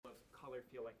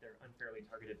they're unfairly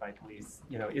targeted by police,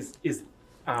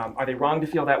 are they wrong to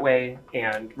feel that way?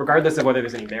 And regardless of whether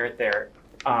there's any merit there,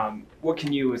 what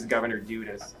can you as governor do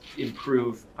to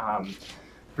improve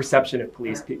perception of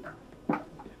police?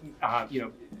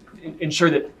 Ensure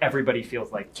that everybody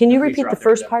feels like. Can you repeat the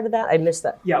first part of that? I missed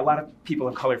that. Yeah, a lot of people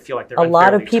of color feel like they're a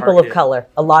lot of people targeted. of color.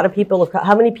 A lot of people of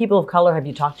how many people of color have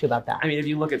you talked to about that? I mean, if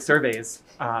you look at surveys,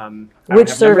 which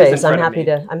surveys? I'm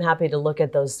happy to look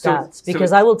at those stats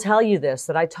because I will tell you this: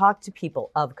 that I talk to people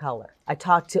of color. I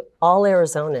talk to all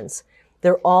Arizonans.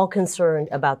 They're all concerned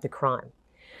about the crime.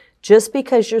 Just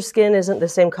because your skin isn't the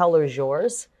same color as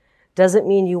yours doesn't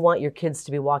mean you want your kids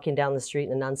to be walking down the street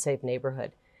in an unsafe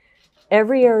neighborhood.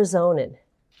 Every Arizonan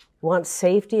wants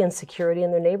safety and security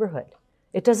in their neighborhood.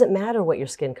 It doesn't matter what your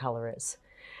skin color is.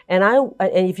 And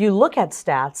if you look at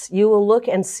stats, you will look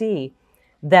and see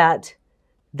that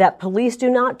police do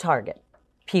not target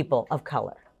people of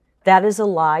color. That is a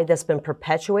lie that's been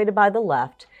perpetuated by the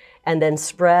left and then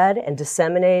spread and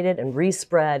disseminated and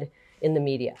respread in the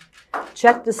media.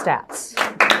 Check the stats.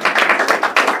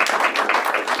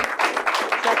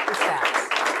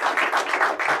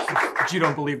 But you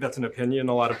don't believe that's an opinion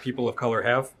a lot of people of color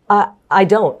have? I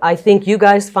don't. I think you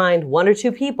guys find one or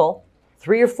two people,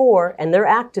 3 or 4, and they're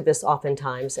activists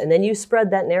oftentimes, and then you spread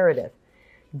that narrative.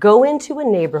 Go into a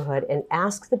neighborhood and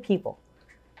ask the people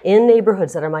in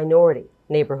neighborhoods that are minority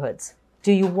neighborhoods,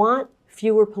 do you want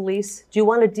fewer police? Do you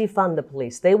want to defund the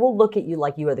police? They will look at you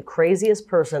like you are the craziest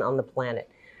person on the planet.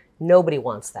 Nobody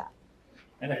wants that.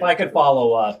 And if I could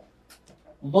follow up,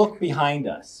 look behind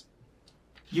us.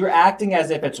 You're acting as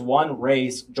if it's one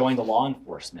race joined the law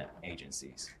enforcement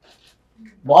agencies.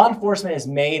 Law enforcement is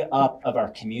made up of our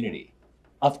community.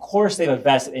 Of course, they have a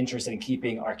vested interest in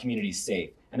keeping our communities safe,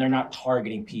 and they're not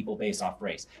targeting people based off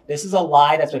race. This is a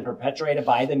lie that's been perpetuated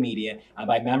by the media and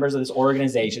by members of these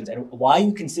organizations. And why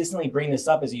you consistently bring this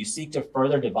up is you seek to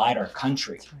further divide our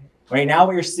country. Right now,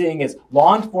 what you're seeing is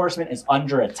law enforcement is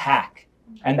under attack.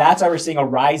 And that's why we're seeing a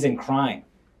rise in crime.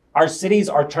 Our cities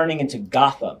are turning into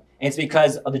Gotham. And it's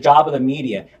because of the job of the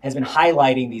media has been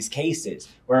highlighting these cases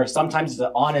where sometimes it's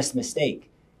an honest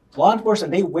mistake. Law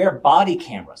enforcement, they wear body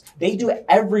cameras. They do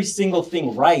every single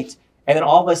thing right. And then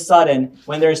all of a sudden,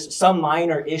 when there's some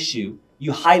minor issue,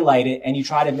 you highlight it and you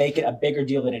try to make it a bigger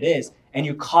deal than it is. And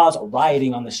you cause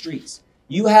rioting on the streets.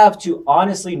 You have to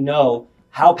honestly know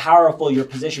how powerful your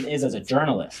position is as a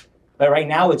journalist. But right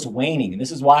now it's waning. And this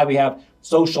is why we have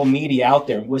social media out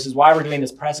there. This is why we're doing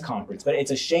this press conference. But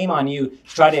it's a shame on you to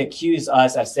try to accuse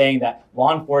us of saying that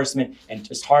law enforcement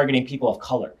is targeting people of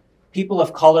color. People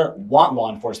of color want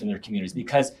law enforcement in their communities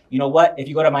because, you know what, if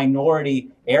you go to minority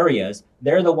areas,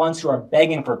 they're the ones who are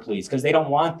begging for police because they don't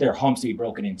want their homes to be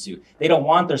broken into. They don't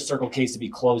want their Circle K's to be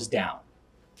closed down.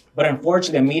 But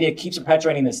unfortunately, the media keeps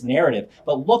perpetuating this narrative.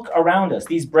 But look around us,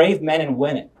 these brave men and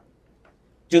women.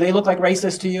 Do they look like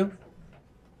racists to you?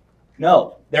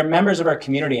 No, they're members of our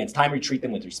community, and it's time we treat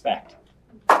them with respect.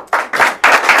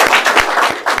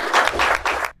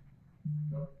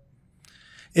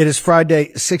 It is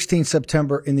Friday, 16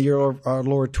 September in the year of our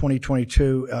Lord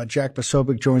 2022. Jack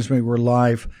Posobiec joins me. We're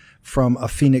live from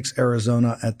Phoenix,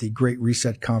 Arizona at the Great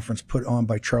Reset Conference put on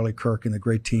by Charlie Kirk and the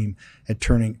great team at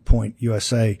Turning Point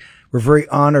USA. We're very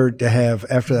honored to have,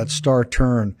 after that star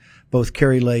turn, both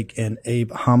Kari Lake and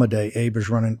Abe Hamadeh. Abe is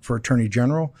running for Attorney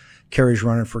General. Kari's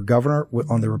running for governor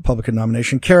on the Republican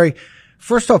nomination. Kari,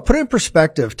 first off, put it in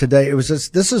perspective today.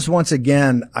 This is once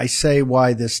again, I say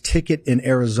why this ticket in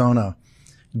Arizona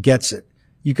gets it.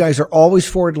 You guys are always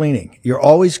forward leaning. You're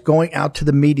always going out to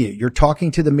the media. You're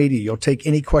talking to the media. You'll take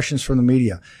any questions from the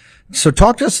media. So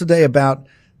talk to us today about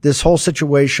this whole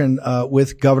situation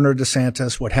with Governor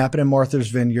DeSantis, what happened in Martha's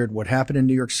Vineyard, what happened in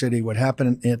New York City, what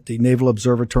happened at the Naval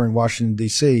Observatory in Washington,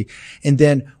 D.C., and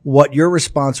then what your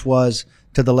response was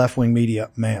to the left-wing media,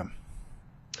 ma'am.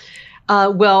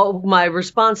 Well, my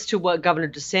response to what Governor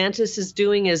DeSantis is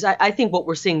doing is I think what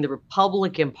we're seeing the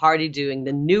Republican Party doing,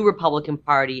 the new Republican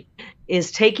Party, is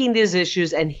taking these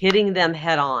issues and hitting them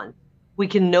head on. We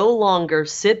can no longer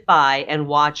sit by and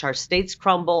watch our states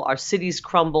crumble, our cities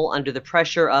crumble under the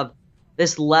pressure of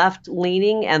this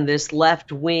left-leaning and this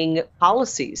left-wing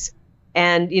policies.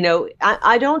 And, you know,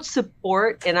 I don't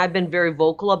support, and I've been very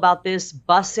vocal about this,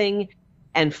 busing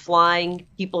and flying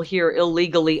people here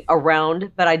illegally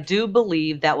around. But I do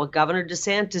believe that what Governor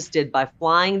DeSantis did by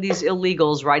flying these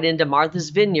illegals right into Martha's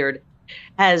Vineyard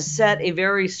has set a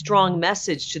very strong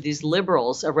message to these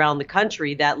liberals around the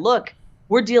country that, look,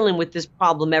 we're dealing with this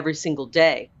problem every single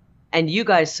day, and you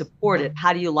guys support it.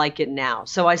 How do you like it now?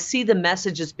 So I see the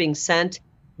messages being sent.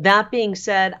 That being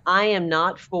said, I am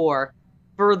not for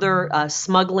further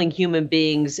smuggling human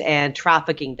beings and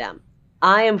trafficking them.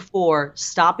 I am for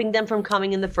stopping them from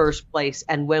coming in the first place.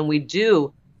 And when we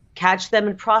do catch them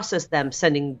and process them,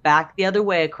 sending back the other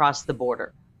way across the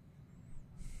border.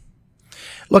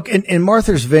 Look, in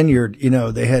Martha's Vineyard,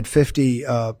 they had 50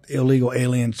 illegal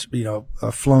aliens,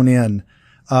 flown in.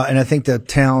 And I think the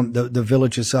town, the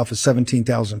village itself is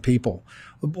 17,000 people.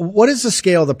 What is the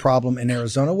scale of the problem in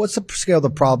Arizona? What's the scale of the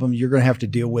problem you're going to have to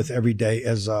deal with every day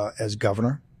as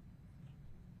governor?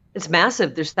 It's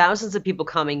massive. There's thousands of people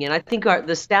coming in. I think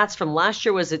the stats from last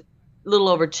year was a little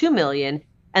over 2 million.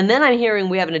 And then I'm hearing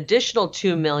we have an additional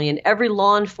 2 million. Every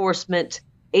law enforcement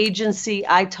agency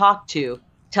I talk to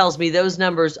tells me those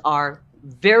numbers are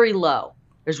very low.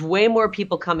 There's way more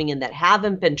people coming in that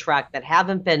haven't been tracked, that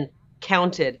haven't been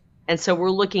counted. And so we're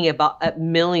looking at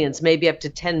millions, maybe up to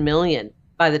 10 million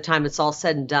by the time it's all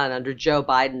said and done under Joe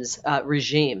Biden's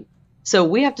regime. So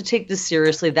we have to take this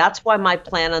seriously. That's why my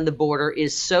plan on the border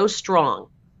is so strong,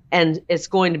 and it's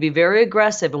going to be very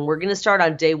aggressive, and we're going to start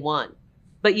on day one.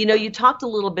 But, you talked a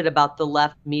little bit about the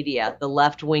left media, the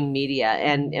left-wing media,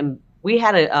 and we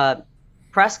had a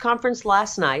press conference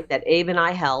last night that Abe and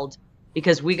I held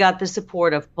because we got the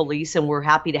support of police, and we're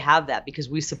happy to have that because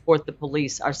we support the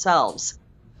police ourselves.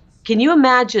 Can you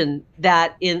imagine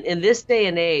that in this day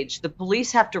and age, the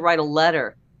police have to write a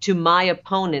letter to my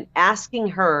opponent asking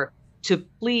her to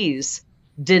please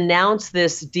denounce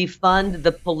this defund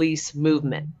the police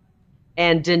movement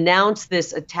and denounce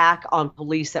this attack on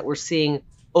police that we're seeing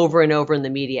over and over in the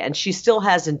media. And she still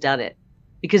hasn't done it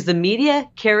because the media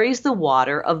carries the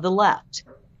water of the left.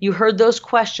 You heard those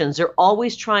questions. They're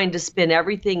always trying to spin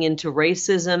everything into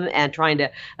racism and trying to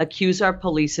accuse our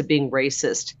police of being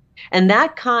racist. And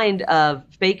that kind of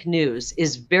fake news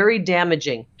is very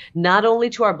damaging, not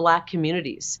only to our Black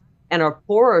communities and our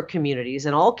poorer communities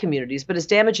and all communities, but it's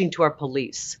damaging to our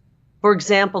police. For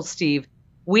example, Steve,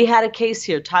 we had a case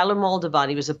here, Tyler Moldovan.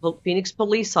 He was a Phoenix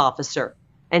police officer,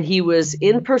 and he was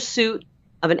in pursuit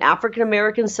of an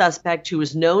African-American suspect who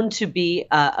was known to be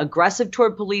aggressive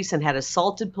toward police and had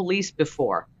assaulted police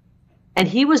before. And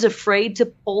he was afraid to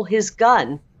pull his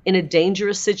gun in a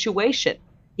dangerous situation.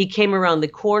 He came around the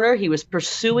corner. He was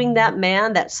pursuing that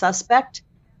man, that suspect.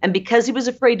 And because he was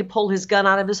afraid to pull his gun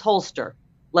out of his holster,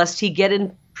 lest he get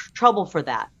in trouble for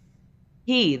that,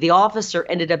 the officer,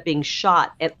 ended up being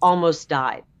shot and almost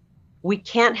died. We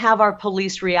can't have our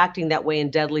police reacting that way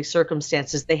in deadly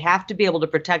circumstances. They have to be able to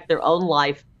protect their own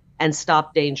life and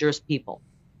stop dangerous people.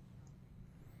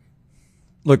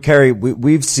 Look, Carrie,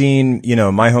 we've seen,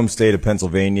 my home state of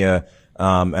Pennsylvania,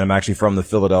 and I'm actually from the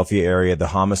Philadelphia area, the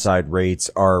homicide rates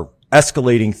are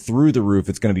escalating through the roof.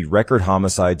 It's going to be record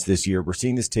homicides this year. We're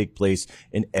seeing this take place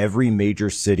in every major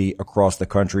city across the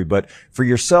country. But for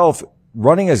yourself,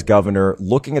 running as governor,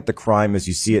 looking at the crime as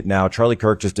you see it now, Charlie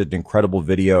Kirk just did an incredible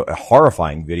video, a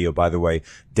horrifying video, by the way,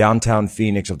 downtown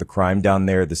Phoenix of the crime down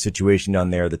there, the situation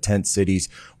down there, the tent cities.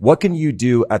 What can you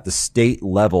do at the state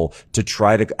level to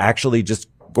try to actually just,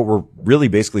 what we're really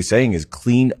basically saying is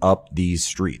clean up these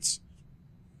streets?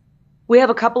 We have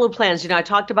a couple of plans. I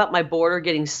talked about my border,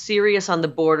 getting serious on the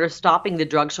border, stopping the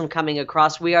drugs from coming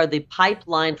across. We are the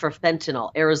pipeline for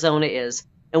fentanyl, Arizona is,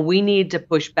 and we need to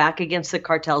push back against the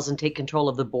cartels and take control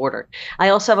of the border. I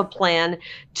also have a plan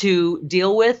to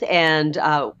deal with and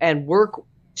work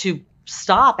to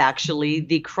stop, actually,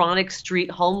 the chronic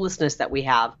street homelessness that we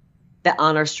have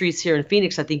on our streets here in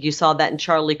Phoenix. I think you saw that in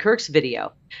Charlie Kirk's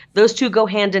video. Those two go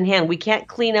hand in hand. We can't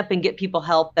clean up and get people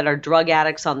help that are drug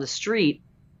addicts on the street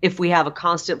if we have a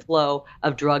constant flow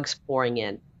of drugs pouring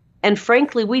in. And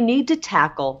frankly, we need to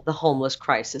tackle the homeless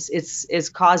crisis. It's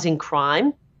causing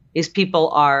crime. These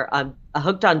people are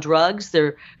hooked on drugs.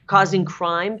 They're causing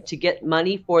crime to get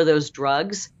money for those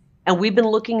drugs. And we've been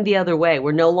looking the other way.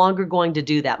 We're no longer going to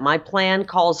do that. My plan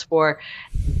calls for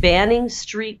banning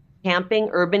street camping,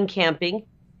 urban camping,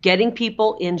 getting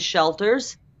people in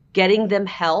shelters, getting them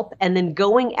help, and then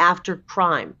going after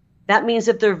crime. That means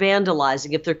if they're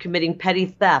vandalizing, if they're committing petty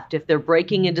theft, if they're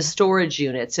breaking into storage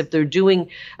units, if they're doing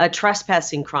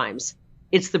trespassing crimes.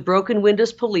 It's the broken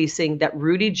windows policing that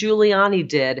Rudy Giuliani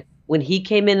did when he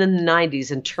came in the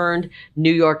 90s and turned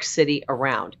New York City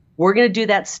around. We're going to do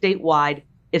that statewide.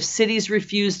 If cities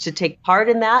refuse to take part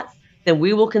in that, then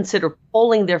we will consider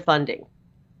pulling their funding.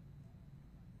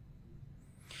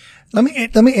 Let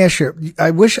me ask you,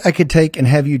 I wish I could take and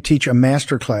have you teach a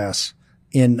master class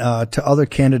to other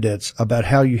candidates about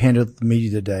how you handled the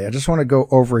media today. I just want to go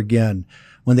over again.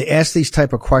 When they ask these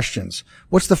type of questions,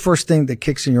 what's the first thing that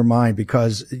kicks in your mind?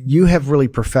 Because you have really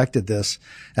perfected this.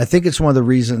 I think it's one of the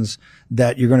reasons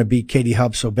that you're going to beat Katie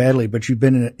Hubbs so badly, but you've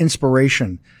been an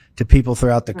inspiration to people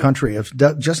throughout the country,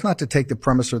 just not to take the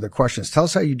premise or the questions. Tell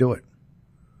us how you do it.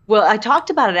 Well, I talked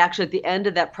about it actually at the end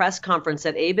of that press conference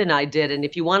that Abe and I did. And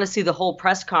if you want to see the whole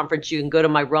press conference, you can go to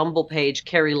my Rumble page,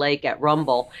 Carrie Lake at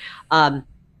Rumble.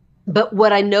 But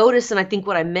what I noticed, and I think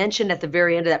what I mentioned at the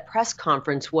very end of that press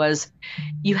conference, was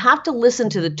you have to listen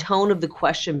to the tone of the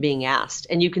question being asked.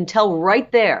 And you can tell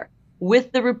right there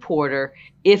with the reporter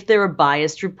if they're a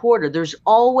biased reporter. There's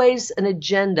always an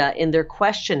agenda in their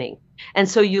questioning. And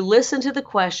so you listen to the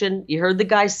question, you heard the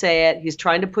guy say it, he's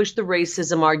trying to push the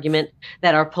racism argument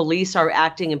that our police are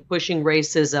acting and pushing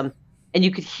racism. And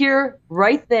you could hear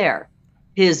right there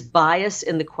his bias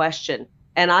in the question.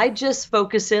 And I just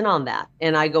focus in on that.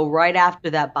 And I go right after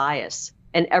that bias.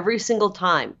 And every single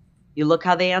time you look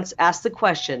how they ask the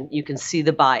question, you can see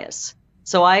the bias.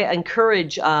 So I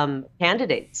encourage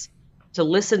candidates to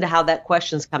listen to how that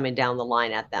question's coming down the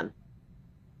line at them.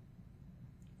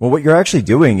 Well, what you're actually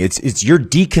doing, it's you're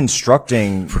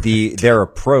deconstructing their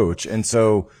approach. And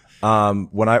so,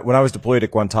 when I was deployed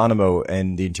at Guantanamo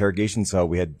and the interrogation cell,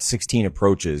 we had 16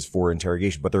 approaches for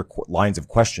interrogation, but they're lines of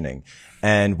questioning.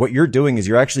 And what you're doing is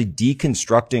you're actually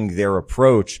deconstructing their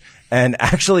approach and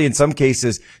actually in some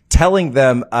cases telling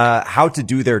them, how to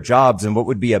do their jobs and what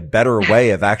would be a better way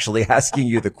of actually asking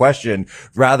you the question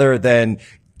rather than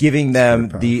giving them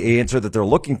the answer that they're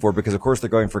looking for, because of course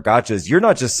they're going for gotchas. You're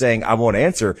not just saying, I won't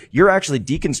answer. You're actually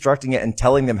deconstructing it and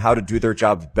telling them how to do their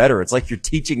jobs better. It's like you're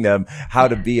teaching them how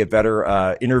to be a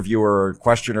better interviewer or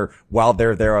questioner while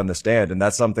they're there on the stand. And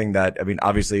that's something that, I mean,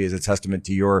 obviously is a testament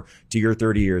to your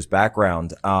 30 years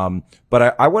background.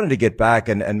 But I wanted to get back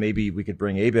and maybe we could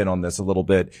bring Abe in on this a little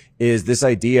bit, is this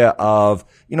idea of,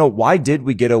 why did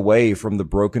we get away from the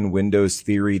broken windows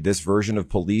theory, this version of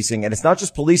policing? And it's not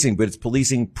just policing, but it's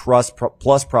policing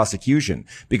plus prosecution.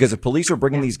 Because if police are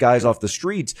bringing these guys off the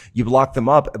streets, you block them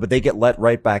up, but they get let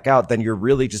right back out, then you're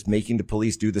really just making the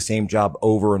police do the same job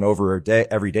over and over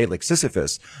every day, like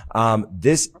Sisyphus.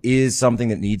 This is something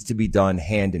that needs to be done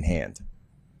hand in hand.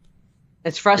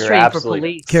 It's frustrating for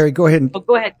police. Carrie, go ahead.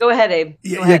 Go ahead, Abe.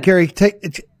 Go ahead. Carrie,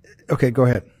 okay, go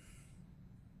ahead.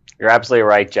 You're absolutely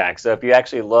right, Jack. So if you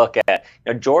actually look at,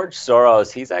 George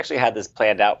Soros, he's actually had this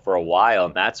planned out for a while,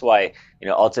 and that's why,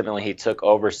 ultimately he took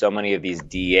over so many of these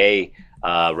DA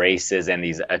races and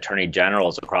these attorney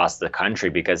generals across the country,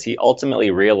 because he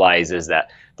ultimately realizes that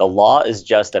the law is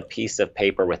just a piece of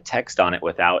paper with text on it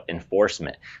without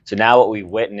enforcement. So now what we've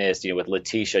witnessed, with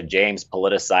Letitia James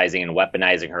politicizing and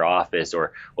weaponizing her office,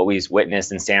 or what we've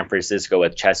witnessed in San Francisco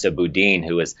with Chesa Boudin,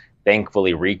 who was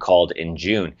thankfully recalled in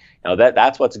June.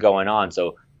 That's what's going on.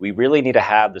 So we really need to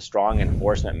have the strong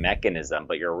enforcement mechanism.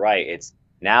 But you're right, it's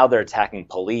now they're attacking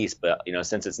police, but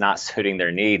since it's not suiting their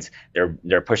needs,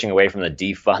 they're pushing away from the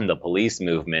defund the police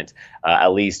movement, at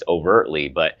least overtly.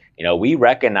 But we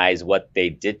recognize what they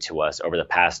did to us over the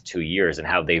past 2 years and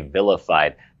how they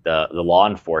vilified the law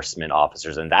enforcement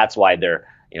officers, and that's why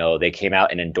they came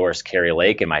out and endorsed Carrie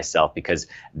Lake and myself, because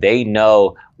they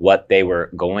know what they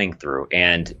were going through.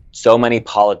 And so many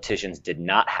politicians did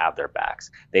not have their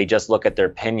backs. They just look at their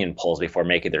opinion polls before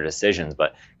making their decisions.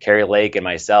 But Carrie Lake and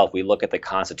myself, we look at the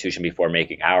Constitution before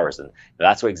making ours. And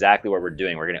that's exactly what we're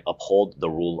doing. We're going to uphold the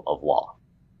rule of law.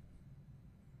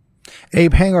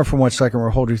 Abe, hang on for 1 second. We'll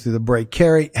hold you through the break.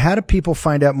 Carrie, how do people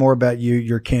find out more about you,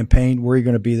 your campaign, where you're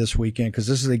going to be this weekend? Because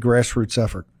this is a grassroots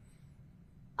effort.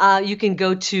 You can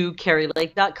go to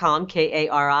carrielake.com,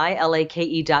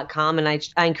 KARILAKE.com, and I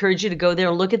encourage you to go there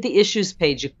and look at the issues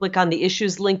page. You click on the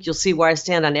issues link, you'll see where I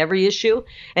stand on every issue.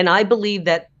 And I believe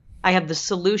that I have the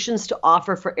solutions to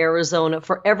offer for Arizona,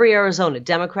 for every Arizona,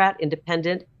 Democrat,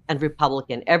 Independent, and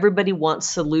Republican. Everybody wants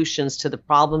solutions to the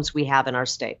problems we have in our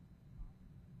state.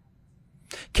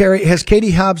 Carrie, has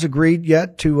Katie Hobbs agreed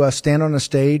yet to stand on a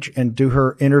stage and do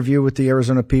her interview with the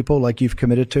Arizona people like you've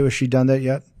committed to? Has she done that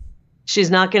yet?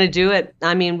 She's not going to do it.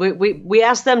 I mean, we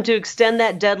asked them to extend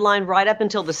that deadline right up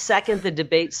until the second the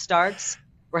debate starts.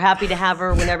 We're happy to have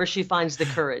her whenever she finds the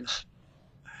courage.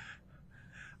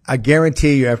 I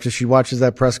guarantee you, after she watches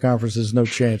that press conference, there's no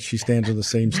chance she stands on the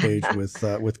same stage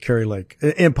with Carrie Lake.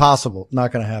 Impossible.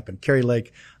 Not going to happen. Carrie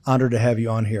Lake, honored to have you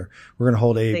on here. We're going to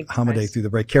hold Abe Hamadeh through the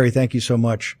break. Carrie, thank you so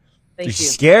much. Thank She's you.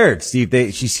 scared,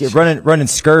 Steve. She's running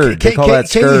scared. They call that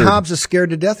Katie scared. Hobbs is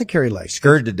scared to death of Carrie Lake.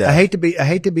 Scared to death. I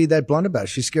hate to be that blunt about it.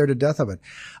 She's scared to death of it.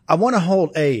 I want to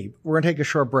hold Abe. We're going to take a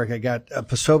short break. I got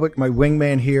Posobiec, my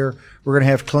wingman here. We're going to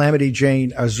have Calamity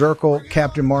Jane Zirkle,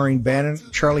 Captain Maureen Bannon,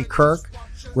 Charlie Kirk.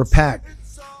 We're packed.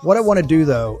 What I want to do,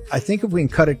 though, I think if we can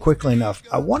cut it quickly enough,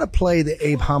 I want to play the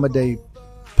Abe Hamadeh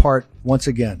part once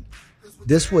again.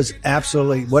 This was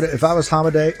absolutely, if I was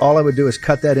Hamadeh, all I would do is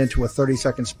cut that into a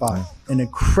 30-second spot. An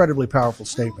incredibly powerful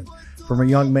statement from a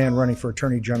young man running for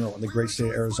Attorney General in the great state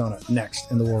of Arizona. Next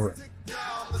in the War Room.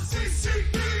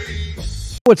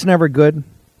 It's never good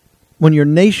when your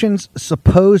nation's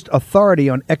supposed authority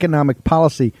on economic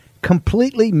policy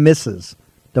completely misses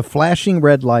the flashing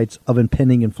red lights of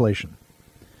impending inflation.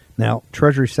 Now,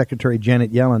 Treasury Secretary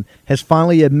Janet Yellen has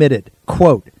finally admitted,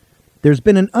 quote, "There's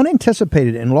been an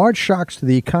unanticipated and large shocks to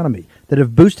the economy that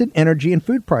have boosted energy and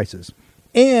food prices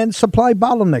and supply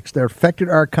bottlenecks that affected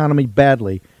our economy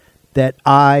badly that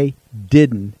I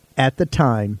didn't, at the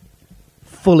time,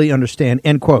 fully understand,"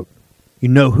 end quote. You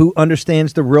know who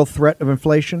understands the real threat of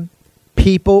inflation?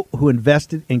 People who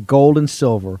invested in gold and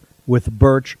silver with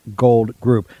Birch Gold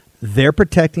Group. They're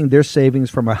protecting their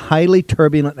savings from a highly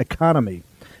turbulent economy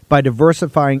by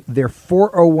diversifying their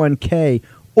 401k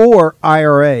or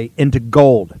IRA into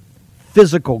gold,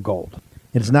 physical gold.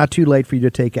 It's not too late for you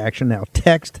to take action now.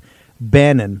 Text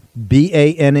Bannon,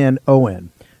 Bannon,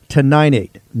 to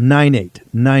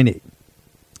 989898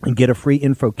 and get a free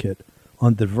info kit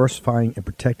on diversifying and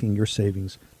protecting your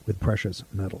savings with precious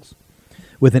metals.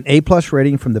 With an A-plus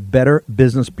rating from the Better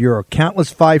Business Bureau,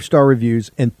 countless 5-star reviews,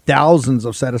 and thousands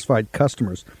of satisfied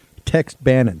customers, text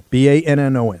Bannon,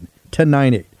 Bannon, to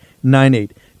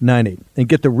 989898 and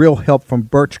get the real help from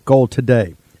Birch Gold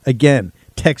today. Again,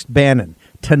 text Bannon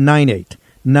to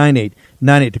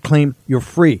 989898 to claim your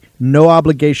free,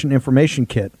 no-obligation information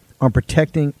kit on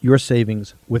protecting your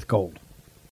savings with gold.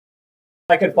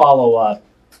 I could follow up.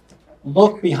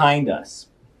 Look behind us.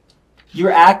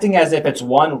 You're acting as if it's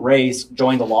one race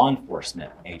joined the law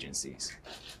enforcement agencies.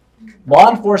 Law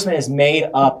enforcement is made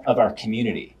up of our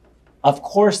community. Of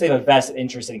course, they have a vested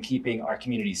interest in keeping our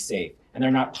communities safe, and they're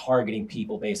not targeting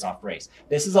people based off race.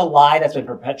 This is a lie that's been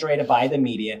perpetuated by the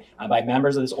media and by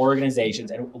members of these organizations.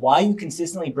 And why you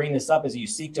consistently bring this up is you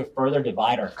seek to further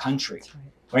divide our country.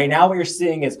 Right now, what you're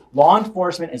seeing is law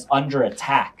enforcement is under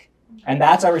attack. And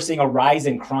that's why we're seeing a rise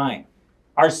in crime.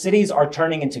 Our cities are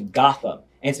turning into Gotham.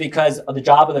 And it's because of the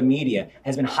job of the media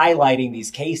has been highlighting these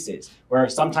cases where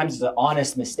sometimes it's an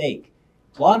honest mistake.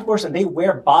 Law enforcement, they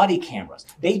wear body cameras.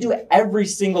 They do every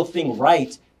single thing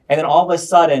right. And then all of a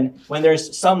sudden, when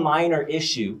there's some minor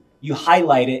issue, you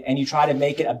highlight it and you try to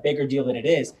make it a bigger deal than it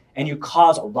is. And you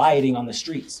cause rioting on the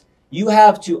streets. You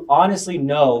have to honestly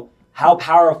know how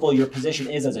powerful your position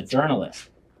is as a journalist.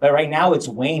 But right now it's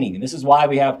waning. And this is why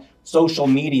we have social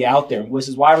media out there. This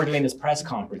is why we're doing this press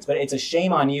conference. But it's a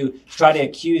shame on you to try to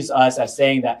accuse us of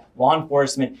saying that law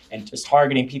enforcement is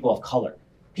targeting people of color.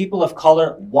 People of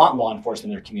color want law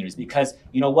enforcement in their communities because,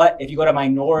 you know what, if you go to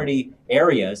minority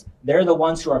areas, they're the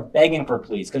ones who are begging for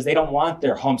police because they don't want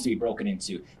their homes to be broken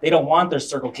into. They don't want their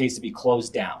Circle K's to be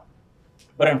closed down.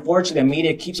 But unfortunately, the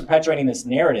media keeps perpetuating this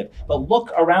narrative. But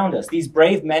look around us, these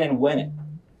brave men and women.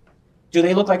 Do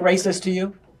they look like racists to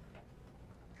you?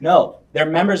 No, they're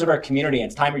members of our community, and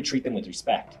it's time we treat them with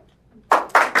respect.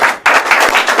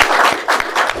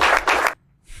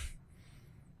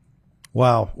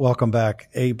 Wow. Welcome back.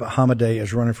 Abe Hamadeh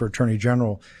is running for Attorney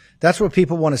General. That's what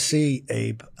people want to see,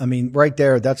 Abe. I mean, right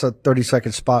there, that's a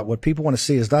 30-second spot. What people want to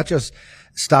see is not just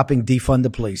stopping defund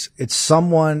the police. It's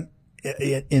someone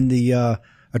in the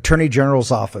Attorney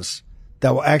General's office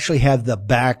that will actually have the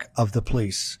back of the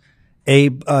police.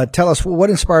 Abe, tell us, what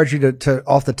inspired you to,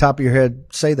 off the top of your head,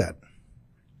 say that?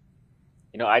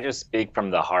 You know, I just speak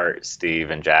from the heart, Steve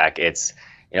and Jack. It's,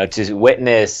 you know, to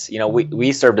witness, you know,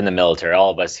 we served in the military, all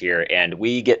of us here, and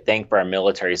we get thanked for our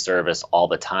military service all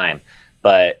the time.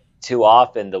 But too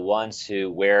often, the ones who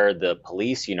wear the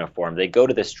police uniform, they go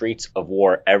to the streets of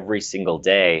war every single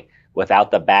day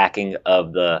without the backing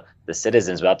of the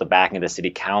citizens, without the backing of the city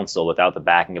council, without the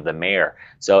backing of the mayor.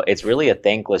 So it's really a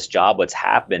thankless job what's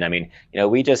happened. I mean, you know,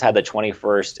 we just had the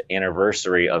 21st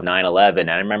anniversary of 9/11. And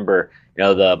I remember, you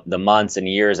know, the months and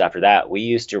years after that, we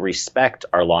used to respect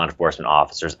our law enforcement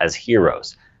officers as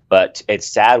heroes. But it's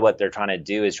sad what they're trying to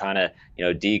do is trying to, you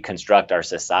know, deconstruct our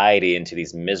society into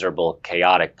these miserable,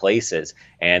 chaotic places.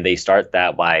 And they start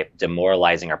that by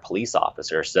demoralizing our police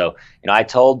officers. So, you know, I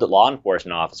told the law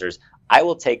enforcement officers, I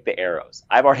will take the arrows.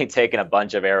 I've already taken a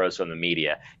bunch of arrows from the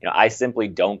media. You know, I simply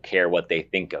don't care what they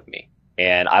think of me.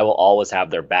 And I will always have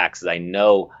their backs because I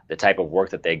know the type of work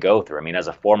that they go through. I mean, as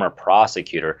a former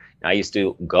prosecutor, I used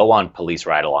to go on police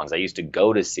ride-alongs. I used to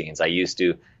go to scenes. I used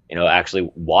to, you know, actually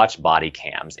watch body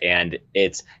cams. And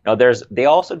it's, you know, they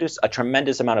also do a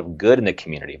tremendous amount of good in the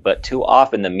community. But too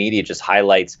often the media just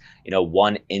highlights, you know,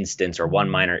 one instance or one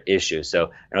minor issue. So,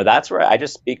 you know, that's where I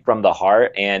just speak from the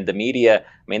heart. And the media, I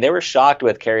mean, they were shocked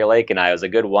with Carrie Lake and I. It was a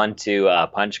good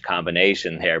 1-2 punch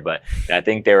combination there. But you know, I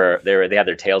think they had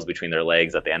their tails between their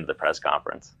legs at the end of the press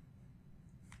conference.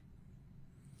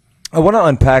 I want to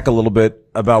unpack a little bit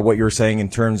about what you're saying in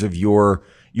terms of your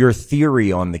your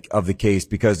theory on the case,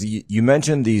 because you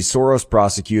mentioned these Soros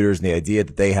prosecutors and the idea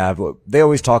that they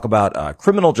always talk about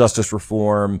criminal justice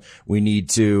reform. We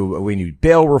need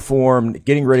bail reform,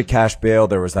 getting rid of cash bail.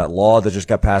 There was that law that just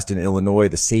got passed in Illinois,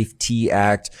 the SAFE-T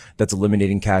Act, that's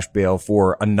eliminating cash bail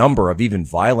for a number of even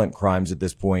violent crimes at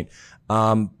this point.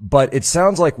 But it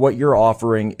sounds like what you're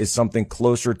offering is something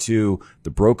closer to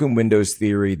the broken windows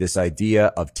theory, this idea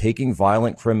of taking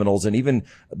violent criminals and even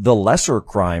the lesser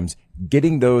crimes,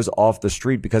 getting those off the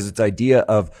street, because it's idea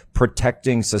of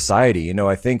protecting society. You know,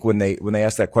 I think when they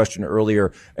asked that question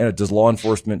earlier, does law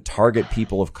enforcement target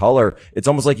people of color? It's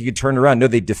almost like you could turn around. No,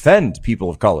 they defend people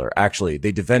of color. Actually,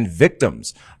 they defend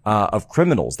victims, of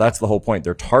criminals. That's the whole point.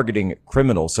 They're targeting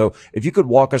criminals. So if you could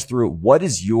walk us through, what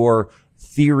is your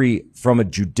theory from a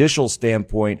judicial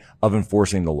standpoint of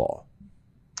enforcing the law?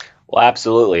 Well,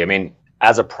 absolutely. I mean,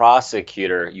 as a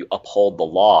prosecutor, you uphold the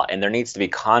law, and there needs to be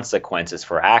consequences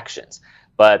for actions.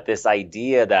 But this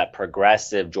idea that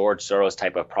progressive George Soros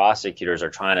type of prosecutors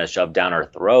are trying to shove down our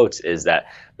throats is that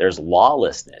there's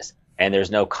lawlessness and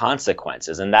there's no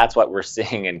consequences. And that's what we're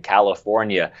seeing in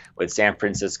California with San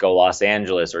Francisco, Los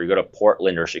Angeles, or you go to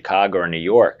Portland or Chicago or New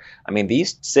York. I mean,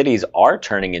 these cities are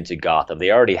turning into Gotham.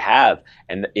 They already have.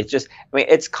 And it's just, I mean,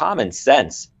 it's common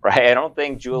sense, right? I don't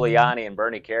think Giuliani and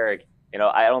Bernie Kerik,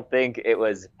 I don't think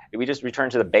we just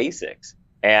returned to the basics.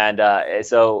 And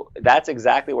so that's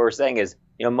exactly what we're saying is,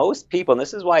 most people, and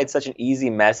this is why it's such an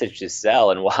easy message to sell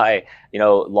and why,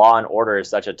 law and order is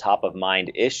such a top of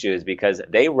mind issue, is because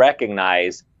they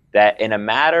recognize that in a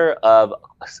matter of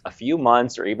a few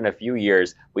months or even a few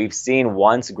years, we've seen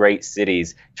once great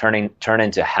cities turn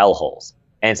into hellholes.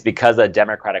 And it's because of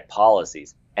democratic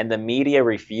policies. And the media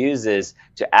refuses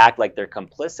to act like they're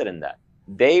complicit in that.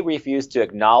 They refuse to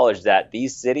acknowledge that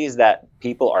these cities that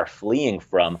people are fleeing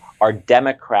from are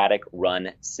democratic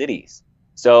run cities.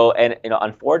 So, and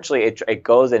unfortunately, it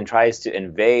goes and tries to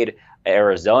invade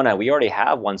Arizona. We already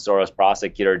have one Soros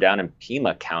prosecutor down in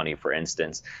Pima County, for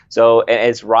instance. So, and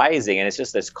it's rising, and it's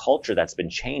just this culture that's been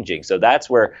changing. So that's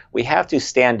where we have to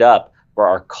stand up for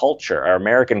our culture, our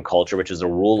American culture, which is the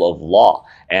rule of law.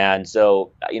 And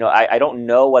so, I don't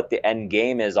know what the end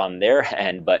game is on their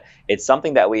end, but it's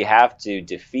something that we have to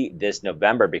defeat this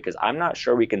November, because I'm not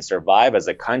sure we can survive as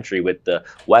a country with the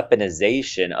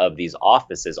weaponization of these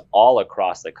offices all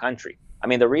across the country. I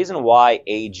mean, the reason why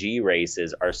AG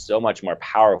races are so much more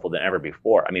powerful than ever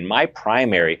before. I mean, my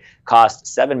primary cost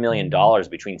 $7 million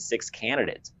between 6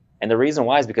 candidates. And the reason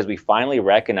why is because we finally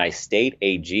recognize state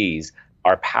AGs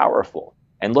are powerful.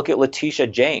 And look at Letitia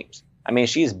James. I mean,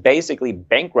 she's basically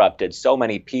bankrupted so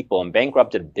many people and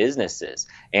bankrupted businesses.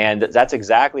 And that's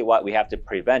exactly what we have to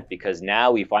prevent, because now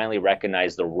we finally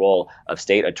recognize the role of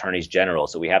state attorneys general.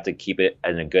 So we have to keep it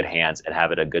in good hands and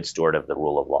have it a good steward of the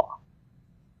rule of law.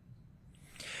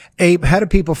 Abe, how do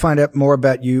people find out more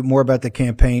about you, more about the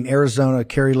campaign? Arizona,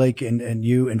 Kari Lake, and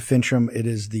you and Fincham, it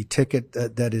is the ticket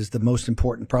that is the most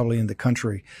important probably in the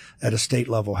country at a state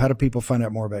level. How do people find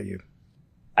out more about you?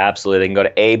 Absolutely. They can go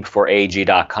to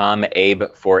abeforag.com,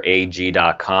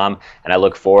 abeforag.com. And I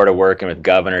look forward to working with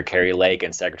Governor Kari Lake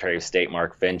and Secretary of State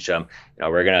Mark Fincham.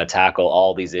 We're going to tackle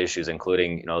all these issues,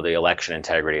 including, the election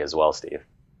integrity as well, Steve.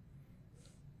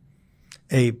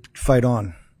 Abe, fight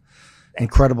on.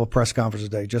 Incredible press conference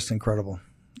today. Just incredible.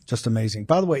 Just amazing.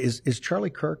 By the way, is Charlie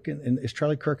Kirk is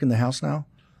Charlie Kirk in the house now?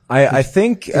 I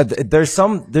think there's this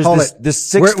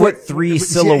 6'3"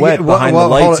 silhouette behind the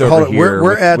lights hold over it. here.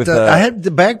 We're at I had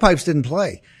the bagpipes didn't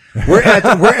play. We're at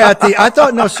the I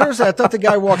thought the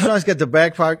guy walks on, he's got the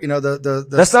bagpipe,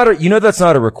 That's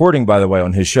not a recording, by the way,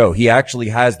 on his show. He actually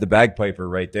has the bagpiper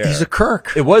right there. He's a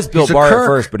Kirk. It was Bill Barr at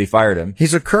first, but he fired him.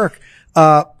 He's a Kirk.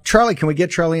 Charlie, can we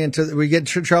get Charlie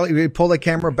we pull the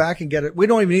camera back and get it? We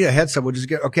don't even need a headset. We'll just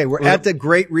we're at the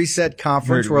Great Reset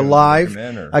Conference. We're live.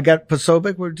 I got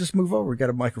Posobiec. We'll just move over. We got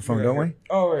a microphone, don't we?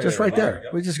 Oh, just right there.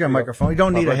 We just got a microphone. We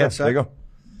don't need a headset. There you go.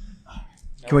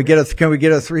 Can we get a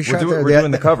 3-shot there? We're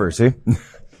doing the cover, see?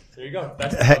 There you go.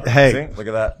 Hey. See? Look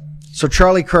at that. So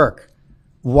Charlie Kirk.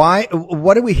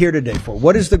 What are we here today for?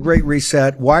 What is the Great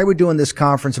Reset? Why are we doing this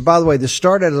conference? And by the way, this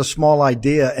started as a small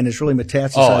idea and it's really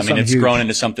metastasized. It's grown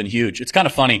into something huge. It's kind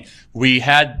of funny. We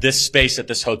had this space at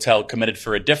this hotel committed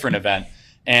for a different event,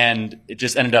 and it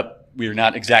just ended up, we were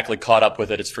not exactly caught up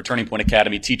with it. It's for Turning Point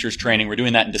Academy teachers training. We're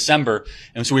doing that in December.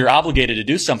 And so we were obligated to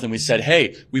do something. We said,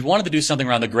 hey, we wanted to do something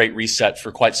around the Great Reset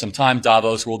for quite some time,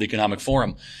 Davos, World Economic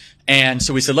Forum. And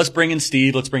so we said, let's bring in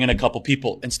Steve. Let's bring in a couple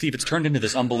people. And Steve, it's turned into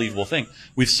this unbelievable thing.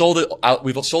 We've sold it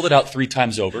out 3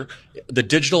 times over. The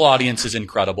digital audience is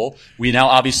incredible. We now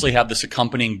obviously have this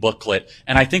accompanying booklet.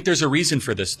 And I think there's a reason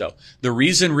for this, though. The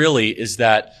reason really is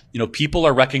that, people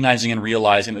are recognizing and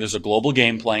realizing that there's a global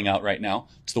game playing out right now.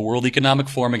 It's the World Economic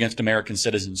Forum against American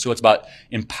citizens. So it's about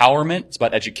empowerment. It's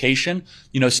about education.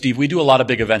 Steve, we do a lot of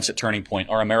big events at Turning Point.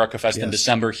 Our America Fest in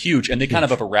December, huge. And they kind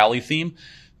of have a rally theme.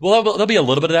 Well, there'll be a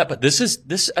little bit of that, but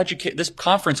this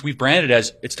conference we've branded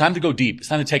as it's time to go deep. It's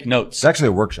time to take notes. It's actually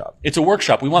a workshop. It's a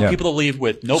workshop. We want people to leave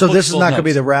with notebooks. So this is full not of going to be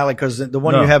notes. the rally because the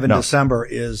one you have in December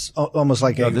is almost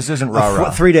like this isn't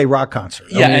rah-rah. 3-day rock concert.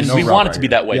 Yeah, and we want it to be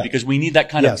that way Yeah. because we need that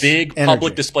kind of big Energy.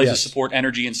 public displays of Yes. support,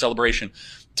 energy, and celebration.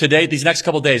 Today, these next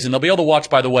couple of days, and they'll be able to watch,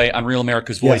 by the way, on Real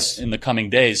America's Voice in the coming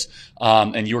days,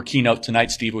 and your keynote tonight,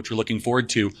 Steve, which we're looking forward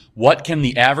to. What can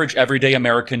the average everyday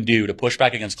American do to push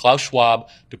back against Klaus Schwab,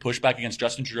 to push back against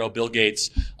Justin Trudeau, Bill Gates?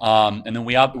 And then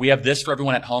we have this for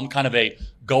everyone at home, kind of a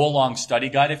go-along study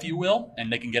guide, if you will, and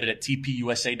they can get it at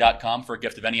tpusa.com for a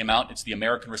gift of any amount. It's the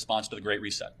American response to the Great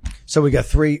Reset. So we got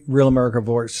 3 Real America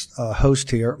Voice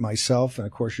hosts here, myself, and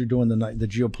of course you're doing the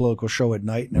geopolitical show at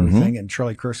night and everything, and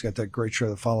Charlie Kirk's got that great show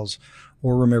that follows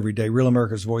War Room every day. Real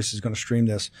America's Voice is going to stream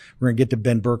this. We're going to get to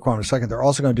Ben Bergquam in a second. They're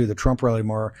also going to do the Trump rally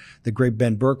tomorrow. The great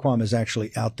Ben Bergquam is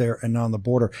actually out there and on the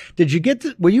border. Did you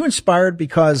were you inspired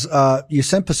because you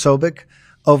sent Posobiec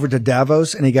over to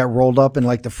Davos and he got rolled up in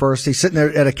like he's sitting there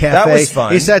at a cafe. That was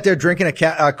fun. He sat there drinking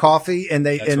a coffee and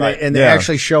they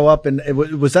actually show up and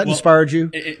was that inspired you?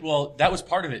 Well, that was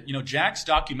part of it. Jack's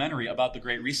documentary about the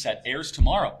Great Reset airs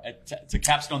tomorrow to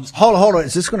capstone this. Hold on.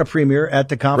 Is this going to premiere at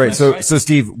the conference? Right. So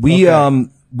Steve,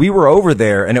 we were over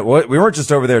there and we weren't just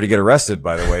over there to get arrested,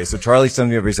 by the way. So Charlie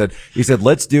sent me over. He said,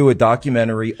 let's do a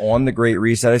documentary on the Great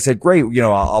Reset. I said, great.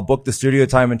 I'll book the studio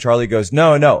time. And Charlie goes,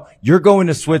 no, you're going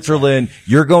to Switzerland.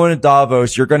 You're going to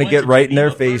Davos. You're going to get right in their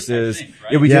faces. Think,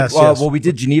 right? Yeah, we did. Well, we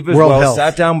did Geneva as World well. Health.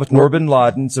 Sat down with Norbin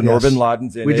Laden. So Norbin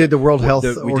Laden's in We it. did the World Health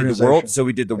We did Organization.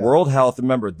 we did the World Health.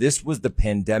 Remember, this was the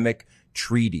pandemic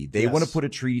treaty. They want to put a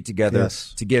treaty together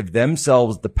to give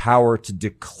themselves the power to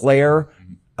declare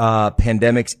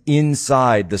pandemics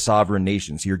inside the sovereign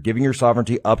nation. So you're giving your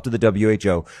sovereignty up to the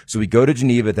WHO. So we go to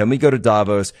Geneva, then we go to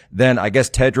Davos. Then I guess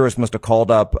Tedros must have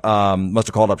called up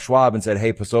Schwab and said,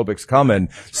 "Hey, Posobiec's coming,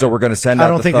 so we're going to send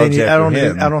out the thugs after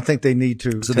him." I don't think they need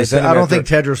to. So they sent him I don't after-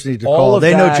 think Tedros needs to all call. of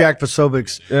They know that- Jack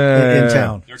Posobiec's in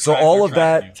town. So all of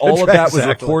that was Exactly.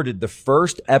 recorded. The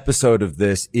first episode of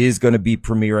this is going to be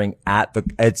premiering at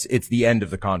it's the end of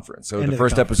the conference. So End the of the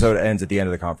first conference. episode ends at the end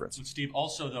of the conference. So Steve,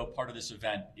 also though, part of this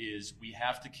event is we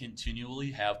have to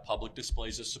continually have public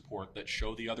displays of support that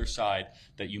show the other side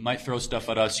that you might throw stuff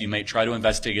at us, you may try to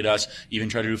investigate us, even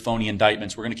try to do phony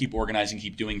indictments. We're going to keep organizing,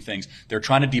 keep doing things. They're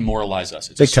trying to demoralize us.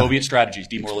 It's Big a time. Soviet strategy,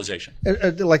 demoralization.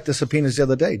 Like the subpoenas the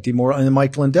other day, and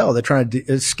Mike Lindell. They're trying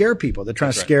to scare people. They're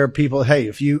trying to scare people. Hey,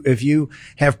 if you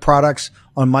have products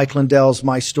on Mike Lindell's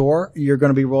My Store, you're going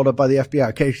to be rolled up by the FBI.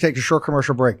 Okay, take a short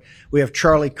commercial break. We have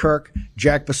Charlie Kirk,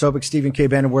 Jack Posobiec, Stephen K.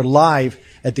 Bannon. We're live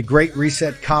at the Great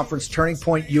Reset Conference, Turning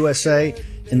Point USA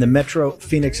in the Metro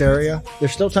Phoenix area.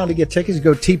 There's still time to get tickets.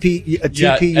 Go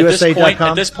tpusa.com.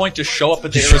 At this point, just show up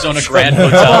at the Arizona Grand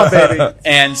Hotel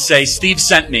and say, Steve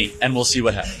sent me, and we'll see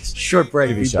what happens. Short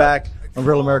break. Be back on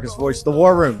Real America's Voice. The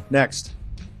War Room, next.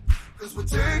 'Cause we're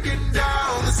taking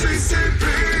down the CCP.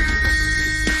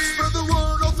 Spread the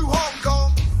word all through Hong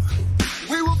Kong.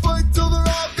 We will fight till they're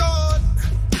all gone.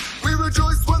 We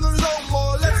rejoice when there's no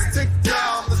more. Let's take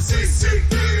down the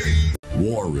CCP.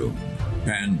 War Room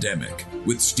Pandemic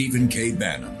with Stephen K.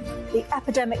 Bannon. The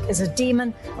epidemic is a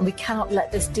demon, and we cannot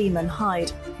let this demon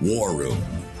hide. War Room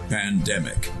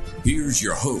Pandemic. Here's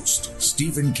your host,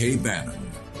 Stephen K. Bannon.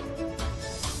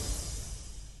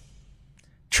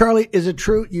 Charlie, is it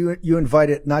true you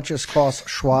invited not just Klaus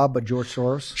Schwab, but George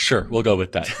Soros? Sure, we'll go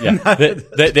with that.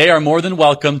 Yeah, they are more than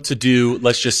welcome to do,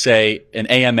 let's just say, an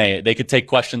AMA. They could take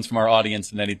questions from our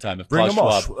audience at any time. If Bring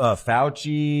Klaus them all. Schwab,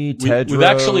 Fauci, Tedros. we've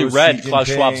actually read Xi Klaus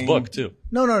Jinping. Schwab's book too.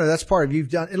 No, that's part of you've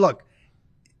done. Look,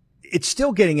 it's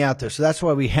still getting out there, so that's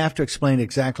why we have to explain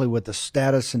exactly what the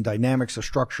status and dynamics, the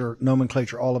structure,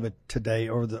 nomenclature, all of it today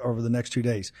over the next 2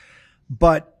 days.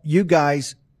 But you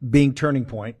guys, being Turning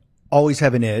Point, always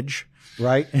have an edge,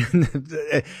 right?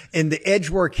 And the edge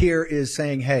work here is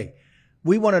saying, hey,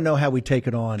 we want to know how we take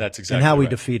it on. That's exactly and how we right.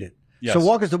 defeat it. Yes. So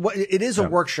walk us through. It is a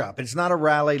workshop. It's not a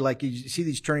rally like you see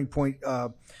these Turning Point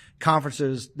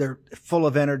conferences. They're full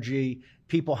of energy,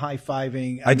 people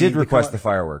high-fiving. I did request the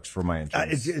fireworks for my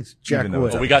entrance. It's Jack Even though Wood.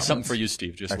 it's Well, we got something for you,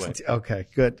 Steve. Just wait. Okay,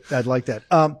 good. I'd like that.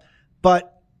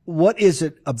 But what is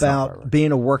it about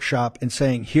being a workshop and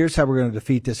saying, here's how we're going to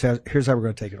defeat this, here's how we're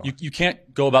going to take it on? You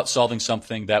can't go about solving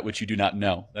something that which you do not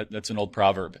know. That's an old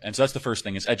proverb. And so that's the first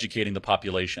thing, is educating the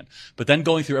population. But then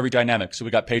going through every dynamic. So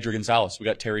we got Pedro Gonzalez, we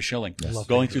got Terry Schilling,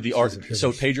 going through the art.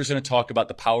 So Pedro's going to talk about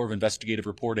the power of investigative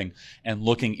reporting and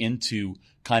looking into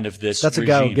kind of this That's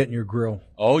regime. A guy who'll get in your grill.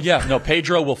 Oh, yeah. No,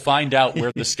 Pedro will find out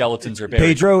where the skeletons are buried.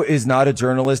 Pedro is not a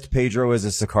journalist. Pedro is a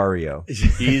Sicario.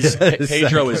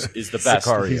 Pedro is the best.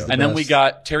 Sicario. And then we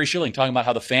got Terry Schilling talking about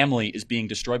how the family is being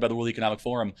destroyed by the World Economic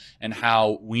Forum and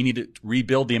how we need to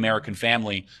rebuild the American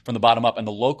family from the bottom up and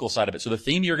the local side of it. So the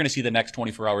theme you're going to see the next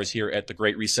 24 hours here at the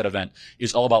Great Reset event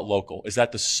is all about local. Is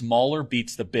that the smaller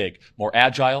beats the big, more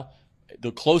agile,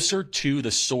 the closer to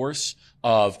the source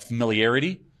of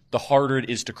familiarity, the harder it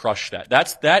is to crush that.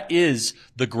 That is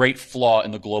the great flaw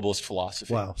in the globalist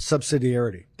philosophy. Wow.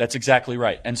 Subsidiarity. That's exactly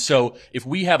right. And so if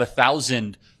we have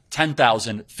 1,000,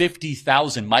 10,000,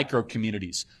 50,000 micro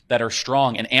communities that are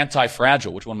strong and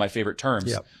anti-fragile, which is one of my favorite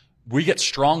terms, we get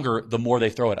stronger the more they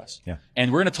throw at us. Yeah.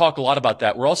 And we're going to talk a lot about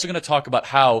that. We're also going to talk about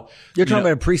how you're talking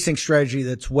about a precinct strategy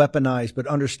that's weaponized, but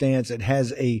understands it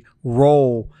has a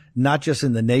role, not just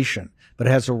in the nation, but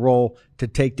it has a role to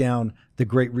take down the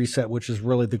Great Reset, which is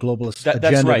really the globalist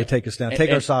agenda to take us down,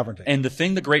 take our sovereignty. And the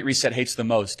thing the Great Reset hates the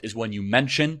most is when you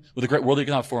mention, with the Great World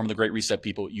Economic Forum, the Great Reset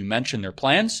people, you mention their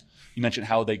plans, you mention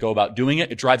how they go about doing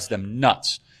it, it drives them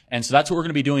nuts. And so that's what we're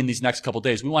going to be doing these next couple of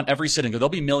days. We want every sitting, there'll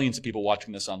be millions of people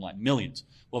watching this online, millions.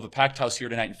 We'll have a packed house here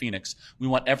tonight in Phoenix. We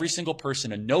want every single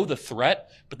person to know the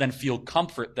threat, but then feel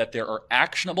comfort that there are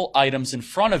actionable items in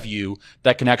front of you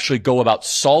that can actually go about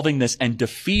solving this and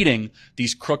defeating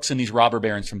these crooks and these robber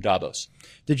barons from Davos.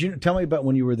 Did you tell me about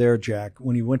when you were there, Jack,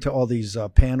 when you went to all these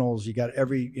panels, you got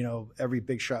every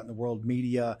big shot in the world,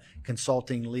 media,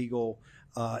 consulting, legal,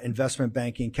 investment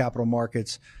banking, capital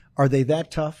markets. Are they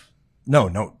that tough?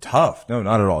 No, tough. No,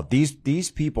 not at all.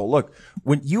 These people, look,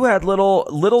 when you had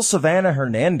little Savannah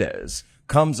Hernandez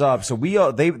comes up, so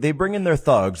they bring in their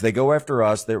thugs, they go after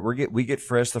us, we get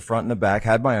frisked the front and the back,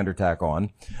 had my undertack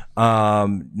on,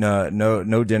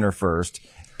 no dinner first.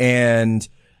 And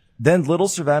then little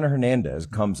Savannah Hernandez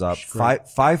comes up,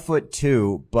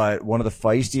 5'2", but one of the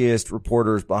feistiest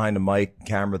reporters behind a mic and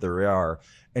camera there are,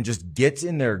 and just gets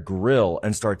in their grill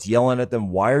and starts yelling at them.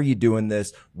 Why are you doing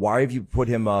this? Why have you put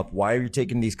him up? Why are you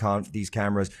taking these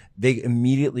cameras? They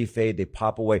immediately fade. They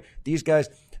pop away. These guys,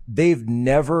 they've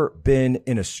never been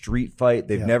in a street fight.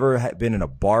 They've never been in a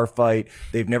bar fight.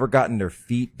 They've never gotten their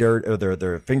feet dirty or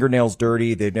their fingernails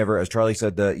dirty. They've never, as Charlie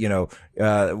said,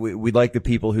 we like the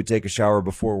people who take a shower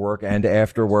before work and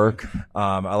after work.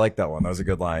 I like that one. That was a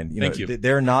good line. Thank you.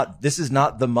 This is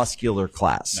not the muscular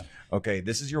class. No. Okay,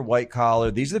 this is your white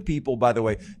collar. These are the people, by the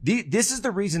way. This is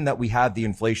the reason that we have the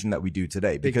inflation that we do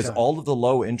today, because all of the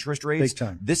low interest rates,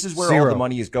 this is where all the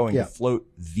money is going to float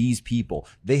these people.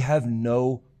 They have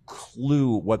no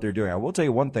clue what they're doing. I will tell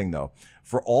you one thing, though.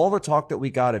 For all the talk that we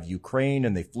got of Ukraine,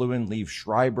 and they flew in Liev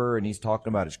Schreiber, and he's talking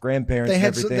about his grandparents and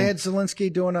everything. They had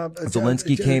Zelensky doing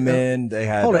Zelensky came in. They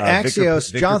had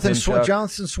Axios. Victor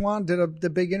Jonathan Swan did the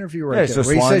big interview there, so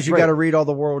where he says you got to read all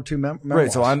the World War II memoirs.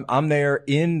 Right. So I'm there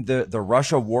in the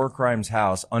Russia War Crimes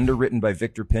House, underwritten by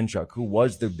Victor Pinchuk, who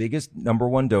was the biggest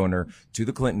 #1 donor to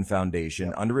the Clinton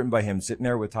Foundation, underwritten by him, sitting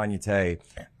there with Tanya Tay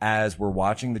as we're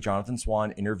watching the Jonathan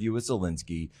Swan interview with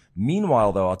Zelensky.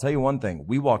 Meanwhile, though, I'll tell you one thing.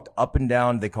 We walked up and down.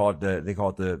 They call it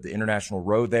the International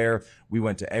Road there. We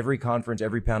went to every conference,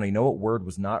 every panel. You know what word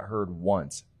was not heard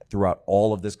once throughout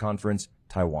all of this conference?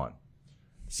 Taiwan.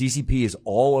 CCP is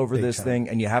all over this thing,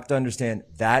 and you have to understand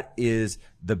that is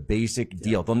the basic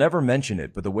deal. They'll never mention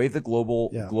it, but the way the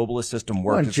globalist system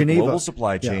works, it's a global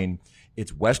supply chain.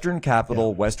 It's Western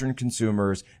capital, Western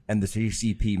consumers, and the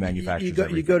CCP manufacturers.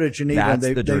 You go to Geneva, and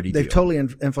they've totally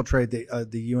infiltrated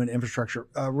the UN infrastructure.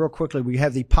 Real quickly, we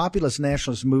have the populist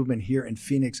nationalist movement here in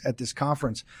Phoenix at this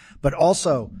conference, but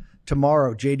also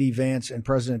tomorrow, J.D. Vance and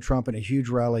President Trump in a huge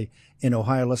rally in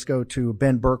Ohio. Let's go to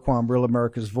Ben Bergquam, Real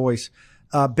America's Voice.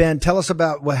 Ben, tell us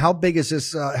about how big is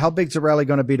this? How big is the rally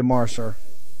going to be tomorrow, sir?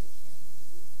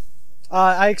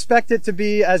 I expect it to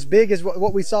be as big as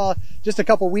what we saw just a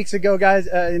couple weeks ago, guys,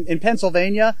 in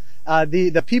Pennsylvania.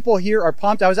 The people here are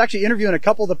pumped. I was actually interviewing a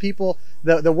couple of the people,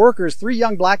 the workers, 3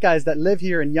 young black guys that live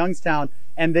here in Youngstown,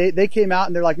 and they came out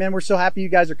and they're like, man, we're so happy you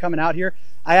guys are coming out here.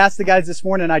 I asked the guys this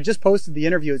morning, and I just posted the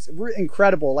interview. It's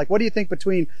incredible. Like, what do you think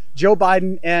between Joe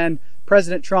Biden and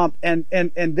President Trump? And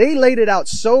they laid it out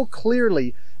so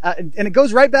clearly. And it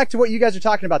goes right back to what you guys are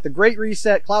talking about, the Great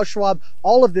Reset, Klaus Schwab,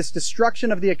 all of this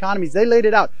destruction of the economies. They laid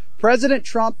it out. President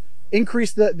Trump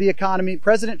increased the economy.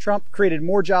 President Trump created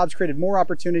more jobs, created more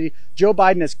opportunity. Joe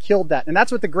Biden has killed that. And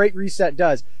that's what the Great Reset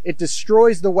does. It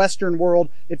destroys the Western world.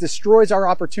 It destroys our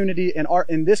opportunity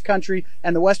in this country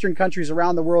and the Western countries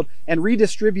around the world and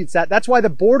redistributes that. That's why the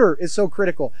border is so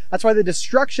critical. That's why the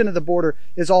destruction of the border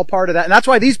is all part of that. And that's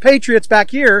why these patriots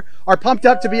back here are pumped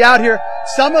up to be out here.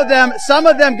 Some of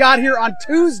them got here on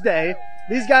Tuesday.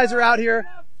 These guys are out here,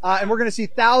 and we're going to see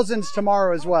thousands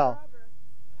tomorrow as well.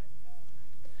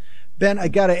 Ben, I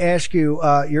got to ask you,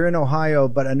 you're in Ohio,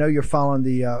 but I know you're following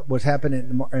what's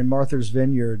happening in Martha's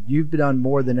Vineyard. You've done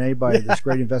more than anybody this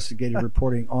great investigative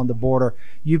reporting on the border.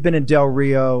 You've been in Del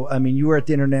Rio. I mean, you were at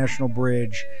the International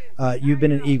Bridge. You've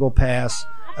been in Eagle Pass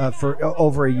for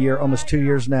over a year, almost 2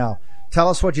 years now. Tell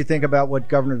us what you think about what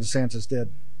Governor DeSantis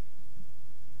did.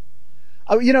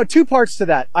 Two parts to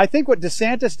that. I think what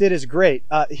DeSantis did is great.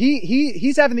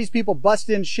 He's having these people bust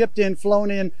in, shipped in, flown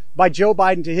in by Joe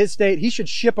Biden to his state. He should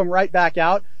ship them right back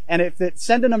out. And if it's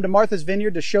sending them to Martha's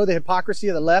Vineyard to show the hypocrisy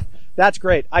of the left, that's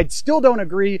great. I still don't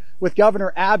agree with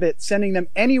Governor Abbott sending them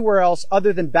anywhere else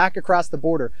other than back across the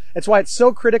border. That's why it's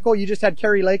so critical. You just had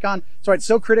Kari Lake on. That's why it's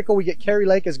so critical we get Kari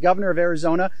Lake as governor of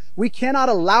Arizona. We cannot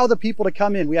allow the people to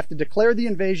come in. We have to declare the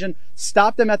invasion,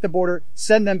 stop them at the border,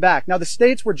 send them back. Now, the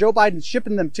states where Joe Biden's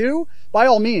shipping them to, by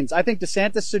all means, I think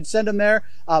DeSantis should send them there,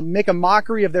 make a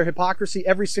mockery of their hypocrisy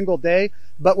every single day.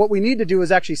 But what we need to do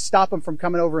is actually stop them from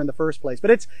coming over in the first place.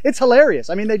 But it's hilarious.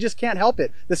 I mean, they just can't help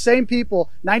it. The same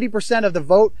people, 90% of the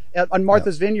vote on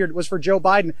Martha's Vineyard was for Joe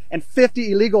Biden, and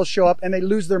 50 illegals show up and they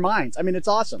lose their minds. I mean, it's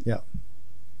awesome. Yeah.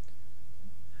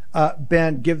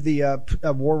 Ben, give the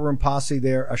War Room Posse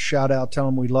there a shout out. Tell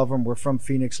them we love them. We're from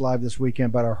Phoenix live this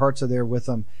weekend, but our hearts are there with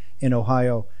them in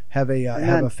Ohio. Have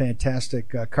a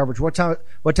fantastic coverage. What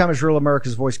time is Real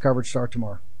America's Voice coverage start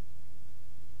tomorrow?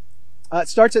 It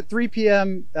starts at 3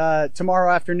 p.m.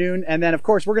 Tomorrow afternoon. And then, of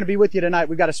course, we're going to be with you tonight.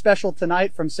 We've got a special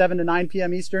tonight from 7 to 9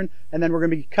 p.m. Eastern. And then we're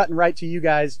going to be cutting right to you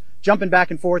guys, jumping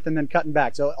back and forth and then cutting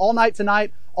back. So all night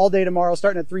tonight, all day tomorrow,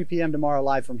 starting at 3 p.m. tomorrow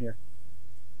live from here.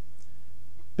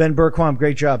 Ben Bergquam,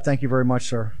 great job. Thank you very much,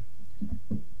 sir.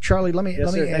 Charlie, let me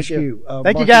ask you.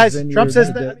 Thank you, guys. Vineyard, Trump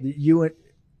says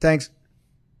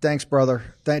thanks, brother.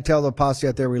 Tell the posse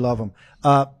out there we love them.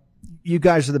 You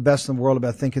guys are the best in the world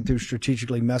about thinking through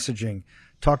strategically messaging.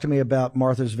 Talk to me about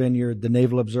Martha's Vineyard, the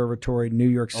Naval Observatory, New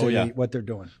York City, what they're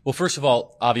doing. Well, first of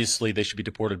all, obviously they should be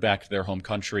deported back to their home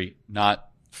country, not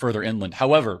further inland.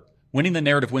 However, winning the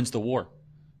narrative wins the war.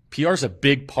 PR is a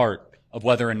big part of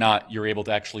whether or not you're able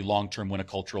to actually long-term win a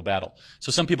cultural battle.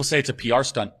 So some people say it's a PR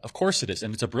stunt. Of course it is,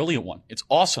 and it's a brilliant one. It's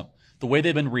awesome. The way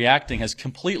they've been reacting has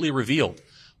completely revealed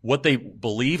what they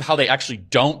believe, how they actually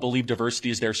don't believe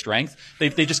diversity is their strength. They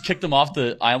just kicked them off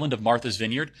the island of Martha's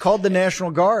Vineyard. Called the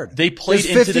National Guard. They played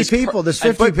There's into 50 people. There's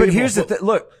 50 people. But here's the thing.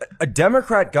 Look, a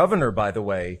Democrat governor, by the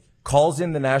way, calls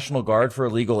in the National Guard for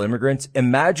illegal immigrants.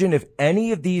 Imagine if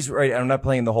any of these, right, I'm not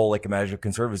playing the whole, like, imagine if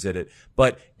conservatives did it,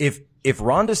 but if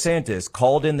Ron DeSantis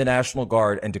called in the National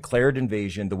Guard and declared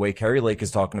invasion the way Kari Lake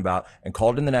is talking about and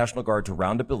called in the National Guard to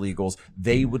round up illegals,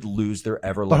 they would lose their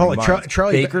ever-loving minds.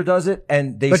 Charlie, Baker does it,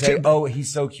 and they say, oh,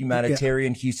 he's so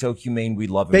humanitarian, he's so humane, we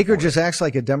love him. Baker just acts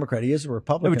like a Democrat. He is a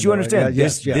Republican. No, but you understand, right?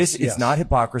 this is not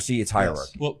hypocrisy, it's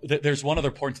hierarchy. Well, there's one other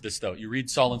point to this, though. You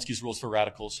read Saul Alinsky's Rules for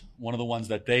Radicals. One of the ones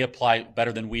that they apply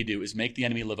better than we do is make the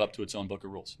enemy live up to its own book of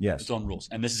rules. Yes. Its own rules.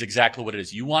 And this is exactly what it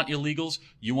is. You want illegals,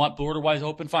 you want border wide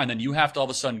open, fine. Then you have to all of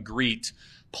a sudden greet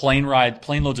plane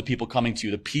loads of people coming to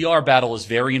you. The PR battle is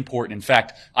very important. In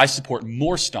fact, I support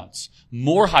more stunts,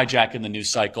 more hijacking the news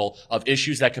cycle of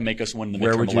issues that can make us win the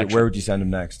midterm election. Where would you send him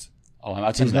next? Oh,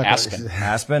 I'm sending him to Aspen.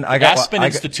 Aspen? Aspen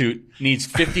Institute needs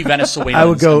 50 Venezuelans. I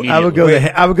would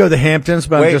go the Hamptons,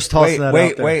 but I'm just tossing that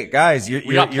out there. Wait, guys, you're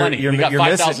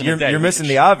missing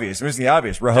the obvious.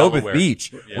 Rehoboth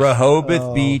Beach. Yes.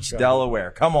 Rehoboth Beach,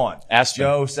 Delaware. Come on. Ask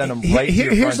Joe, send them right to your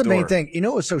front Here's the main door. thing. You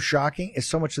know what's so shocking is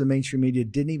so much of the mainstream media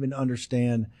didn't even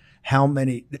understand how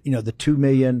many, the 2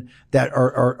 million that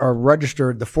are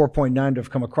registered, the 4.9 that have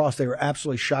come across. They were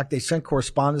absolutely shocked. They sent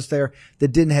correspondence there that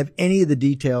didn't have any of the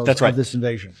details of this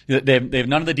invasion. They have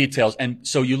none of the details. And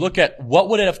so you look at what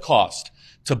would it have cost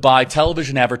to buy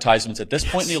television advertisements at this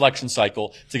point in the election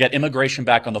cycle to get immigration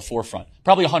back on the forefront?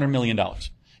 Probably $100 million.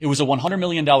 It was a $100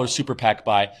 million super PAC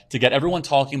buy to get everyone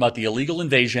talking about the illegal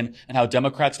invasion and how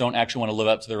Democrats don't actually want to live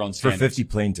up to their own standards. For 50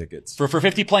 plane tickets. For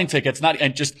 50 plane tickets,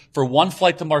 and just for one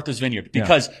flight to Martha's Vineyard.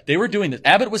 Because they were doing this.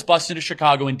 Abbott was busting to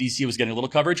Chicago and DC was getting a little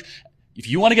coverage. If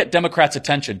you want to get Democrats'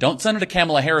 attention, don't send it to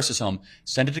Kamala Harris's home.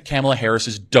 Send it to Kamala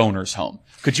Harris's donors' home.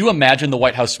 Could you imagine the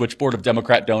White House switchboard of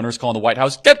Democrat donors calling the White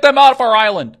House, get them out of our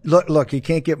island? Look, you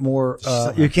can't get more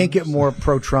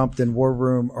pro-Trump than War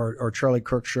Room or Charlie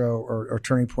Kirk show or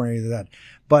Turning Point, any of that.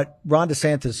 But Ron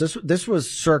DeSantis, this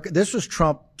was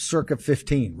Trump circa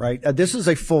 15, right? This is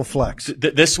a full flex.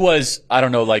 This was, I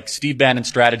don't know, like Steve Bannon's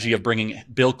strategy of bringing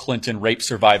Bill Clinton rape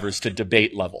survivors to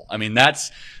debate level. I mean,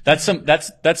 that's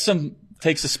some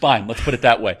takes a spine. Let's put it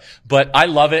that way. But I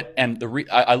love it. And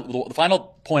the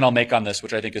final point I'll make on this,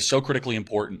 which I think is so critically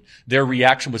important, their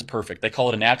reaction was perfect. They call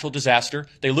it a natural disaster.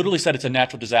 They literally said it's a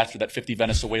natural disaster that 50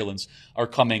 Venezuelans are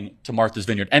coming to Martha's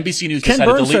Vineyard. NBC News just had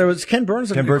to delete. Ken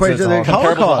Burns equated to the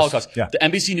Holocaust. Yeah. The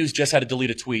NBC News just had to delete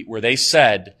a tweet where they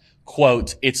said,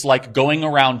 quote, it's like going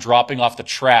around dropping off the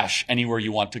trash anywhere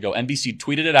you want to go. NBC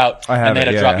tweeted it out.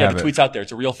 The tweet's out there.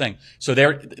 It's a real thing. So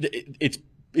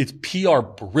it's PR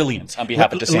brilliance on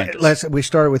behalf of DeSantis. We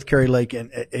started with Kari Lake and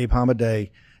Abe Hamadeh.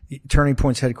 Turning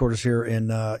Point's headquarters here in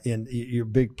your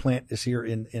big plant is here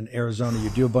in Arizona. You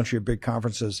do a bunch of your big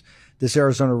conferences. This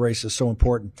Arizona race is so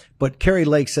important. But Kari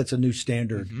Lake sets a new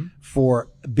standard for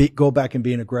go back and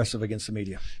being aggressive against the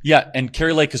media. Yeah, and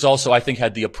Kari Lake has also, I think,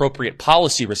 had the appropriate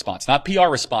policy response, not PR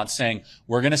response, saying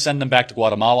we're going to send them back to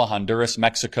Guatemala, Honduras,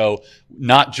 Mexico,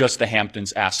 not just the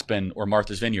Hamptons, Aspen, or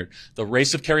Martha's Vineyard. The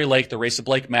race of Kari Lake, the race of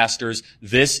Blake Masters,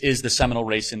 this is the seminal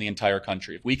race in the entire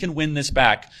country. If we can win this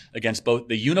back against both,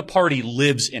 the Uniparty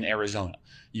lives in Arizona.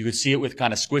 You could see it with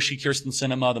kind of squishy Kirsten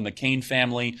Sinema, the McCain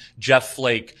family, Jeff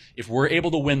Flake. If we're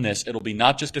able to win this, it'll be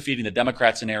not just defeating the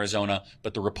Democrats in Arizona,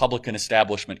 but the Republican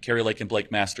establishment, Kari Lake and Blake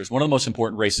Masters, one of the most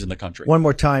important races in the country. One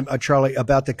more time, Charlie,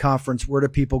 about the conference. Where do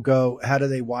people go? How do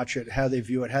they watch it? How do they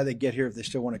view it? How do they get here if they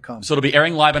still want to come? So it'll be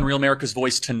airing live on Real America's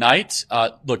Voice tonight.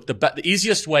 Look, the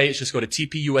easiest way is just go to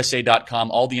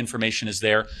tpusa.com. All the information is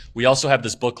there. We also have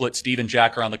this booklet. Steve and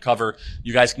Jack are on the cover.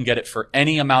 You guys can get it for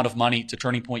any amount of money to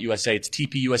Turning Point USA. It's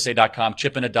tpusa.com.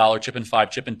 Chip in $1, chip in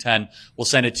 $5, chip in $10. We'll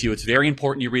send it to you. It's very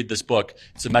important you read this book.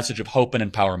 It's a message of hope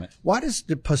and empowerment. Why does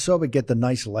the Posobiec get the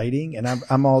nice lighting and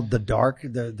I'm all the dark?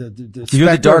 The You're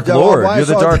the Dark Lord. You're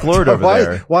the Dark Lord over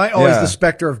there. Why always the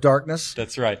specter of darkness?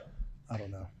 That's right. I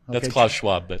don't know. That's Klaus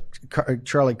Schwab. But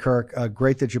Charlie Kirk,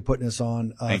 great that you're putting this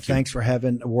on. Thanks for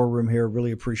having a War Room here.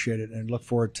 Really appreciate it, and look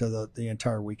forward to the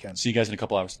entire weekend. See you guys in a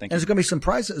couple hours. Thank you. There's going to be some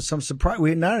surprise. Don't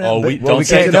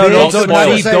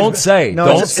say.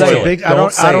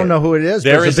 I don't know who it is.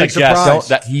 There is a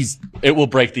guest. It will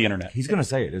break the internet. He's going to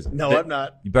say it, isn't he? No, I'm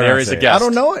not. You better there is a guest. I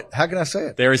don't know it. How can I say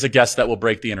it? There is a guest that will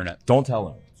break the internet. Don't tell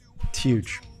him. It's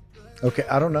huge. Okay,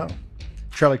 I don't know.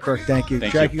 Charlie Kirk, thank you.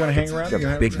 Jack, you going to hang around? You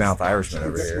got a big mouth Irishman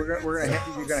over here. You're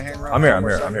going to hang around?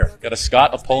 I'm here. Got a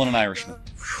Scot, a Pole, and an Irishman.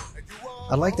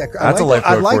 I like that. That's a life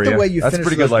quote for you. I like the way you finish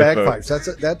pretty those good life bagpipes.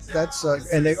 That's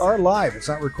and they are live. It's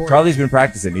not recorded. Charlie's been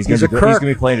practicing. He's going to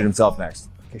be playing it himself next.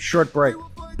 Okay, short break.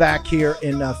 Back here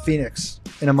in Phoenix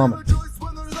in a moment.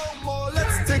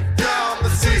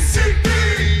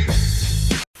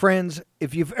 Friends,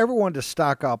 if you've ever wanted to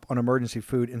stock up on emergency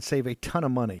food and save a ton of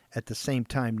money at the same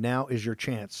time, now is your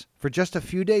chance. For just a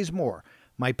few days more,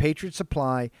 My Patriot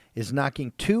Supply is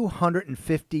knocking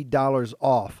 $250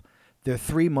 off their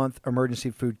 3-month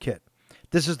emergency food kit.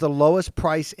 This is the lowest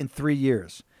price in 3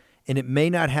 years, and it may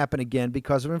not happen again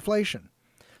because of inflation.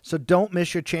 So don't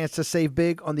miss your chance to save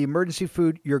big on the emergency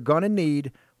food you're going to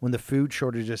need when the food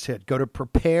shortages hit. Go to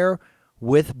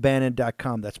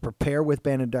preparewithbannon.com. That's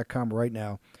preparewithbannon.com right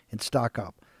now and stock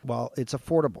up while it's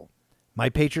affordable. My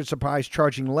Patriot Supply is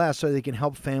charging less so they can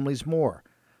help families more,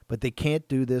 but they can't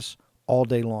do this all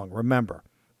day long. Remember,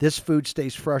 this food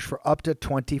stays fresh for up to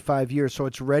 25 years, so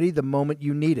it's ready the moment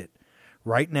you need it.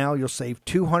 Right now, you'll save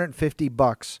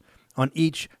 $250 on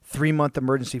each 3-month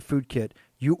emergency food kit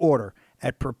you order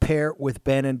at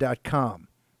preparewithbannon.com.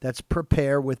 That's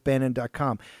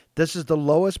preparewithbannon.com. This is the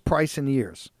lowest price in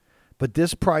years, but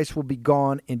this price will be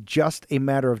gone in just a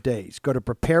matter of days. Go to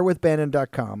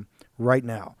preparewithbannon.com right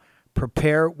now.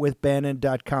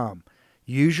 Preparewithbannon.com.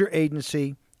 Use your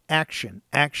agency. Action,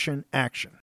 action,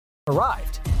 action.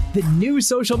 Arrived. The new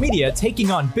social media taking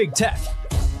on big tech,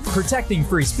 protecting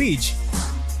free speech,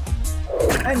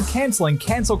 and canceling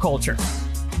cancel culture.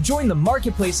 Join the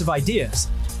marketplace of ideas.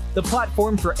 The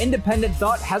platform for independent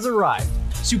thought has arrived.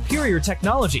 Superior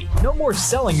technology. No more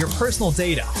selling your personal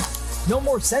data. No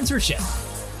more censorship.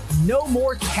 No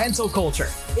more cancel culture.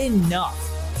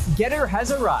 Enough. Getter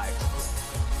has arrived.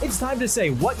 It's time to say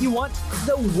what you want,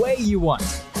 the way you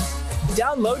want.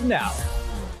 Download now.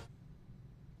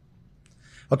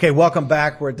 Okay, welcome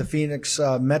back. We're at the Phoenix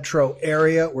metro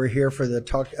area. We're here for the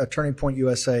Turning Point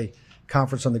USA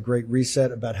conference on the Great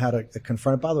Reset about how to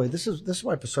confront it. By the way, this is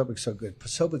why Posobic's so good.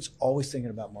 Posobic's always thinking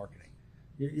about marketing.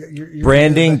 You're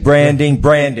branding.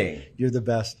 You're the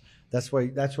best. That's why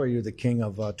you're the king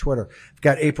of Twitter. We've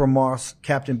got April Moss,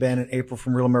 Captain Bannon, April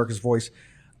from Real America's Voice.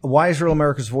 Why is Real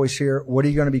America's Voice here? What are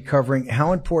you going to be covering?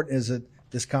 How important is it,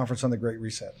 this conference on the Great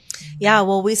Reset? Yeah,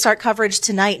 well, we start coverage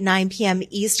tonight, 9 p.m.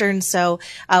 Eastern. So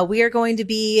we are going to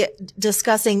be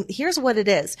discussing, here's what it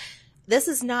is. This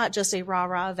is not just a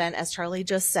rah-rah event, as Charlie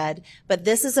just said, but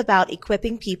this is about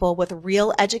equipping people with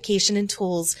real education and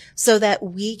tools so that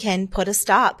we can put a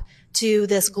stop to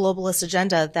this globalist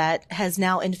agenda that has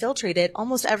now infiltrated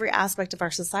almost every aspect of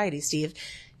our society, Steve.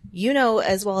 You know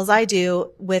as well as I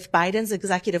do, with Biden's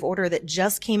executive order that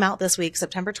just came out this week,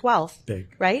 September 12th,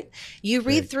 right? You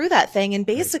read through that thing and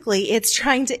basically it's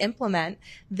trying to implement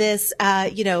this,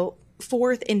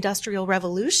 fourth industrial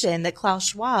revolution that Klaus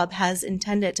Schwab has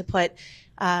intended to put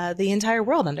the entire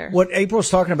world under. What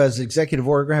April's talking about is the executive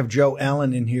order. We're going to have Joe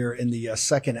Allen in here in the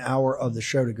second hour of the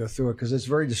show to go through it because it's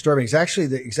very disturbing. It's actually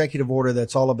the executive order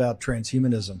that's all about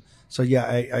transhumanism. So yeah,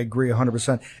 I agree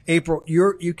 100%. April,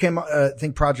 you came, I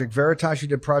think Project Veritas, you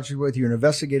did project with, you're an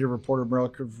investigative reporter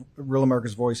of Real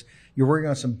America's Voice. You're working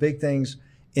on some big things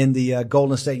in the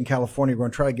Golden State in California. We're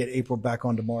going to try to get April back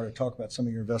on tomorrow to talk about some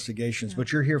of your investigations,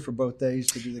 but you're here for both days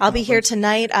to do the I'll be here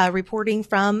tonight, reporting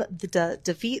from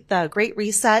the Great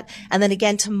Reset. And then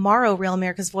again tomorrow, Real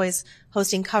America's Voice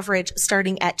hosting coverage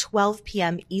starting at 12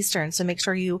 p.m. Eastern. So make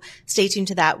sure you stay tuned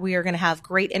to that. We are going to have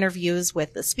great interviews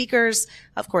with the speakers.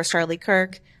 Of course, Charlie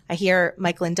Kirk. I hear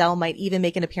Mike Lindell might even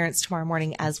make an appearance tomorrow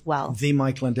morning as well. The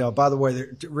Mike Lindell. By the way,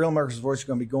 Real America's Voice is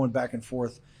going to be going back and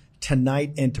forth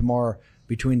tonight and tomorrow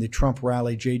between the Trump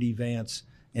rally, J.D. Vance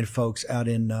and folks out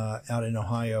in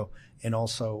Ohio, and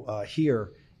also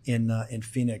here in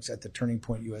Phoenix at the Turning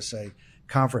Point USA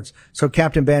conference. So,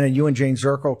 Captain Bannon, you and Jane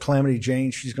Zirkle, Calamity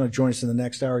Jane, she's going to join us in the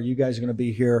next hour. You guys are going to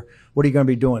be here. What are you going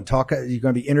to be doing? Are you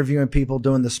going to be interviewing people,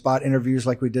 doing the spot interviews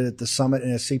like we did at the summit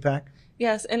and at CPAC?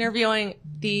 Yes, interviewing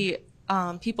the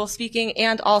people speaking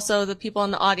and also the people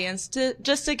in the audience to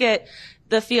get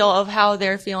the feel of how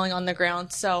they're feeling on the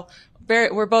ground. So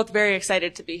we're both very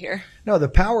excited to be here. No, the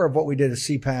power of what we did at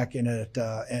CPAC and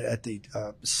at the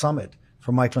summit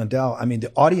for Mike Lindell. I mean,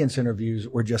 the audience interviews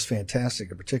were just fantastic,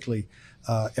 and particularly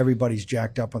everybody's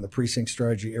jacked up on the precinct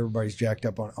strategy. Everybody's jacked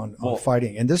up on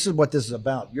fighting, and this is what this is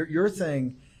about. Your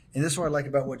thing. And this is what I like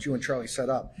about what you and Charlie set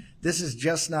up. This is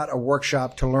just not a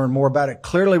workshop to learn more about it.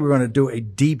 Clearly, we're going to do a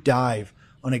deep dive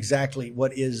on exactly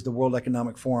what is the World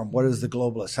Economic Forum, what is the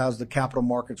globalists, how does the capital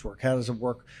markets work, how does it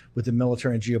work with the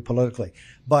military and geopolitically.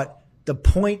 But the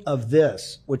point of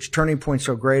this, which Turning Point's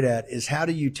so great at, is how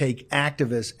do you take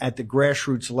activists at the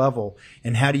grassroots level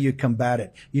and how do you combat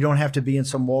it? You don't have to be in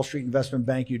some Wall Street investment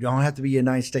bank. You don't have to be a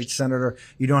United States senator.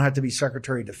 You don't have to be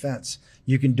Secretary of Defense.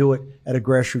 You can do it at a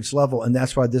grassroots level. And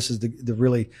that's why this is the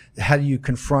really, how do you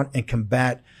confront and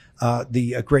combat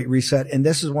the Great Reset? And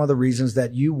this is one of the reasons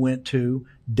that you went to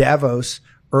Davos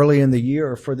early in the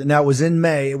year now it was in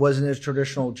May. It wasn't as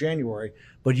traditional January,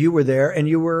 but you were there and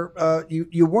you were,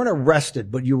 you weren't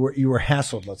arrested, but you were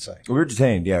hassled, let's say. We were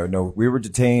detained. Yeah, no, we were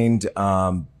detained,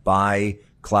 by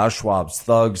Klaus Schwab's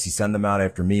thugs. He sent them out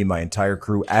after me, my entire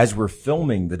crew, as we're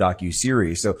filming the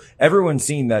docuseries. So everyone's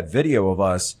seen that video of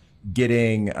us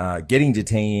getting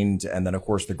detained. And then of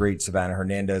course the great Savannah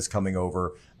Hernandez coming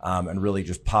over, and really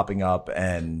just popping up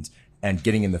and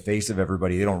getting in the face of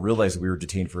everybody. They don't realize that we were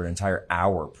detained for an entire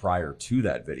hour prior to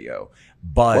that video.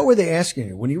 But what were they asking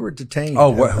you when you were detained? Oh,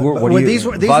 what are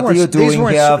you doing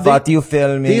here? What are you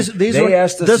filming? They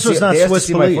asked us this was not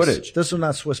Swiss police. Footage. This was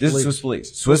not Swiss police. This is Swiss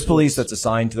police. Swiss police that's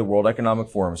assigned to the World Economic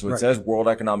Forum. So it says World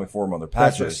Economic Forum on their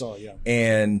patches. That's what I saw, yeah.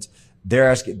 And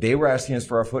they were asking us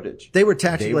for our footage. They were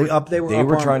tactically up. They were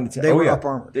up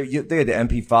armored. They had the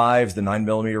MP5s, the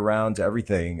 9mm rounds,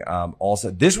 everything.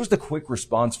 Also, this was the quick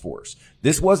response force.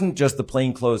 This wasn't just the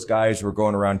plainclothes guys who were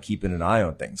going around keeping an eye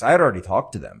on things. I had already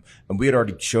talked to them, and we had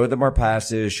already showed them our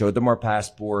passes, showed them our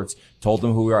passports, told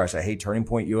them who we are. I said, "Hey, Turning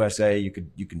Point USA, you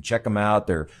can check them out.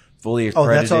 They're fully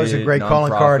accredited." Oh, that's always a great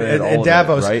calling card at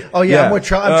Davos. Right? Oh yeah, I'm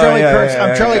Charlie Kirk's.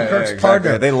 I'm Charlie Kirk's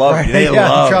partner. They love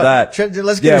that.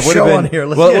 Let's get a show on here.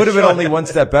 It would have been only one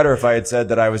step better if I had said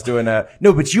that I was doing that.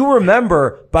 No, but you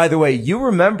remember, by the way,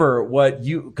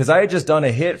 because I had just done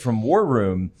a hit from War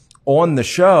Room on the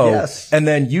show. Yes. And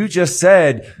then you just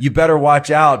said, you better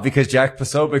watch out because Jack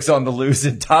Posobic's on the loose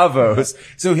in Davos.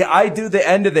 So I do the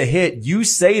end of the hit. You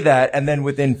say that. And then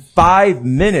within 5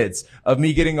 minutes of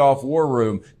me getting off War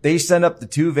Room, they send up the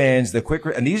two vans,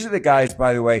 and these are the guys,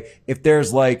 by the way, if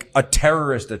there's like a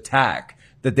terrorist attack,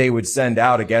 that they would send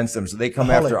out against them. So they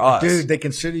come after us. Dude, they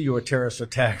consider you a terrorist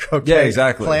attack. Okay. Yeah,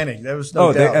 exactly. Planning. There was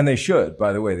no doubt. And they should,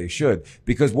 by the way, they should.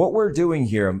 Because what we're doing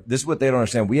here, this is what they don't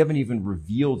understand. We haven't even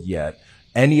revealed yet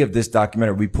any of this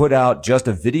documentary. We put out just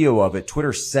a video of it.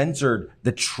 Twitter censored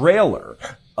the trailer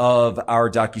of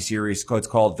our docuseries. It's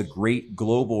called The Great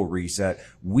Global Reset.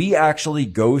 I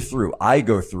go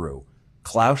through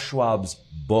Klaus Schwab's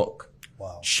book.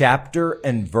 Wow. Chapter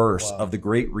and verse of The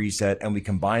Great Reset, and we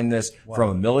combine this from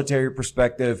a military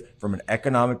perspective, from an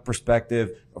economic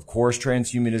perspective, of course,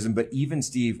 transhumanism, but even,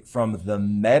 Steve, from the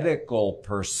medical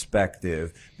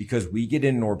perspective, because we get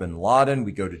in Nor bin Laden,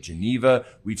 we go to Geneva,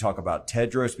 we talk about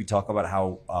Tedros, we talk about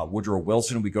how Woodrow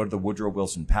Wilson, we go to the Woodrow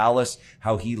Wilson Palace,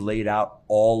 how he laid out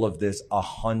all of this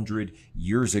 100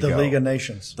 years ago. The League of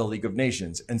Nations. The League of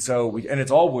Nations. And so and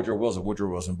it's all Woodrow Wilson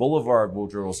Boulevard,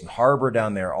 Woodrow Wilson Harbor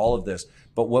down there, all of this.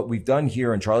 But what we've done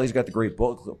here, and Charlie's got the great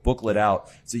booklet out,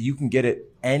 so you can get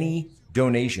it any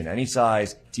donation, any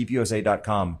size,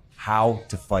 tpusa.com, how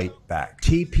to fight back.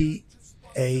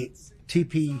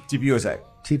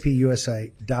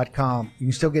 tpusa.com. You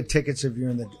can still get tickets if you're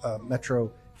in the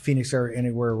Metro Phoenix area,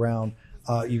 anywhere around.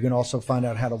 You can also find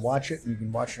out how to watch it. You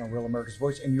can watch it on Real America's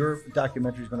Voice. And your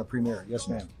documentary is going to premiere. Yes,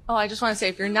 ma'am. Oh, I just want to say,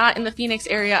 if you're not in the Phoenix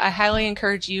area, I highly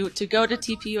encourage you to go to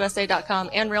tpusa.com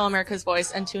and Real America's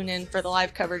Voice and tune in for the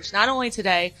live coverage, not only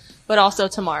today, but also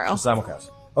tomorrow. Simulcast.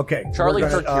 Okay. Charlie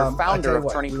Kirk here, founder of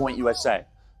Turning Point USA.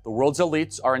 The world's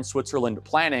elites are in Switzerland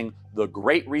planning the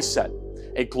Great Reset,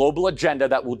 a global agenda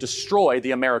that will destroy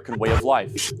the American way of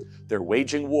life. They're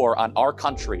waging war on our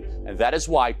country, and that is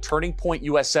why Turning Point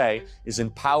USA is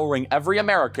empowering every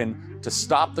American to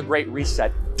stop the Great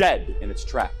Reset dead in its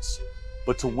tracks.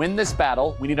 But to win this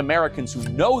battle, we need Americans who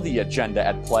know the agenda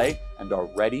at play and are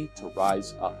ready to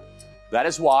rise up. That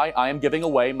is why I am giving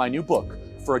away my new book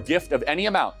for a gift of any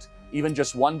amount, even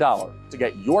just $1, to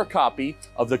get your copy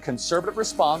of The Conservative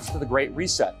Response to the Great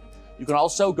Reset. You can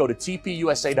also go to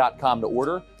tpusa.com to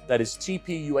order. That is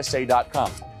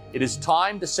tpusa.com. It is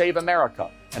time to save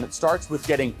America, and it starts with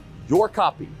getting your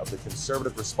copy of The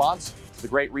Conservative Response to the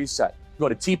Great Reset. Go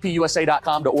to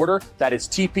tpusa.com to order. That is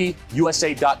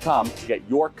tpusa.com to get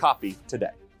your copy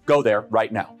today. Go there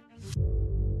right now.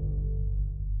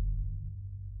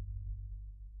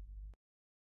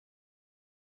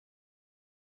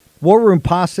 War Room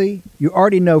Posse, you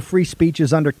already know free speech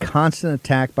is under constant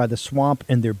attack by the swamp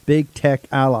and their big tech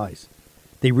allies.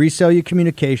 They resell your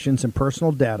communications and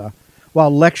personal data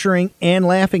while lecturing and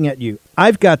laughing at you.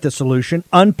 I've got the solution.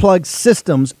 Unplugged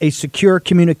Systems, a secure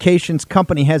communications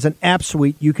company, has an app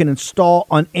suite you can install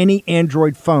on any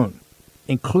Android phone,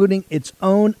 including its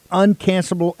own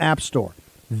uncancelable app store,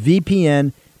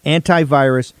 VPN,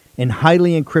 antivirus, and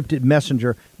highly encrypted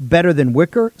messenger, better than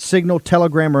Wickr, Signal,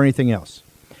 Telegram, or anything else.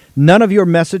 None of your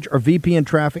message or VPN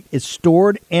traffic is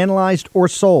stored, analyzed, or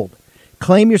sold.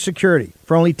 Claim your security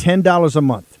for only $10 a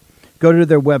month. Go to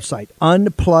their website,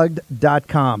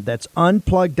 unplugged.com. That's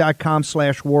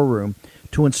unplugged.com/warroom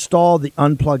to install the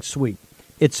Unplugged suite.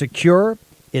 It's secure,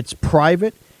 it's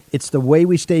private, it's the way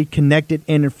we stay connected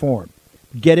and informed.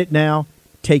 Get it now.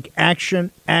 Take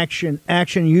action, action,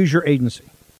 action. Use your agency.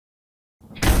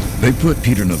 They put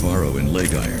Peter Navarro in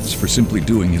leg irons for simply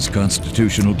doing his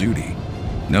constitutional duty.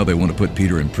 Now they want to put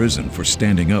Peter in prison for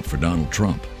standing up for Donald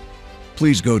Trump.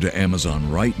 Please go to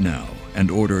Amazon right now and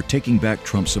order Taking Back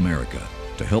Trump's America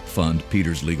to help fund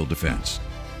Peter's legal defense.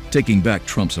 Taking Back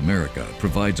Trump's America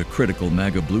provides a critical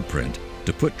MAGA blueprint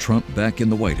to put Trump back in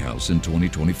the White House in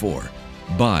 2024.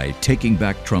 Buy Taking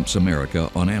Back Trump's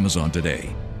America on Amazon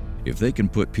today. If they can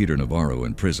put Peter Navarro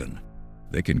in prison,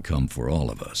 they can come for all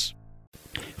of us.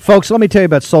 Folks, let me tell you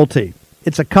about Solti.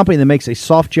 It's a company that makes a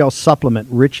soft gel supplement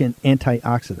rich in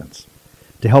antioxidants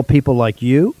to help people like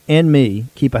you and me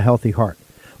keep a healthy heart.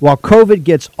 While COVID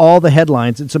gets all the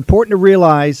headlines, it's important to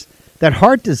realize that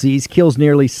heart disease kills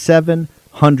nearly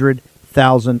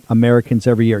 700,000 Americans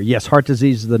every year. Yes, heart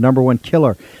disease is the number one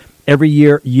killer every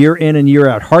year, year in and year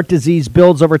out. Heart disease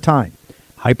builds over time.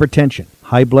 Hypertension,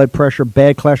 high blood pressure,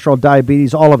 bad cholesterol,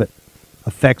 diabetes, all of it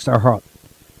affects our heart.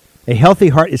 A healthy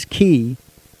heart is key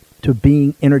to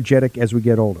being energetic as we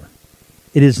get older.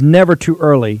 It is never too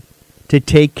early to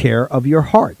take care of your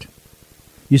heart.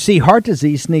 You see, heart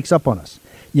disease sneaks up on us.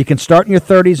 You can start in your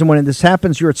 30s, and when this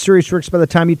happens, you're at serious risk by the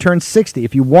time you turn 60.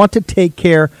 If you want to take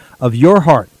care of your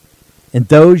heart and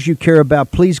those you care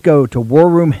about, please go to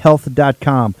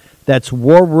warroomhealth.com. That's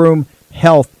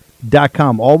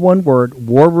warroomhealth.com. All one word,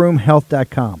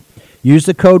 warroomhealth.com. Use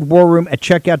the code WARROOM at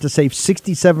checkout to save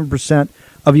 67%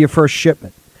 of your first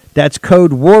shipment. That's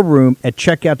code WARROOM at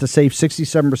checkout to save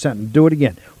 67%. And do it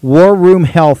again. War Room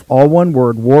Health, all one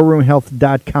word,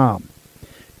 warroomhealth.com.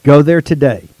 Go there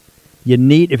today. You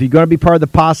need, if you're going to be part of the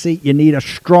posse, you need a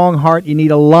strong heart. You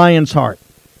need a lion's heart.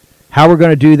 How we're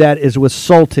going to do that is with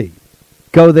Salty.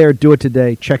 Go there, do it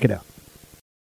today. Check it out.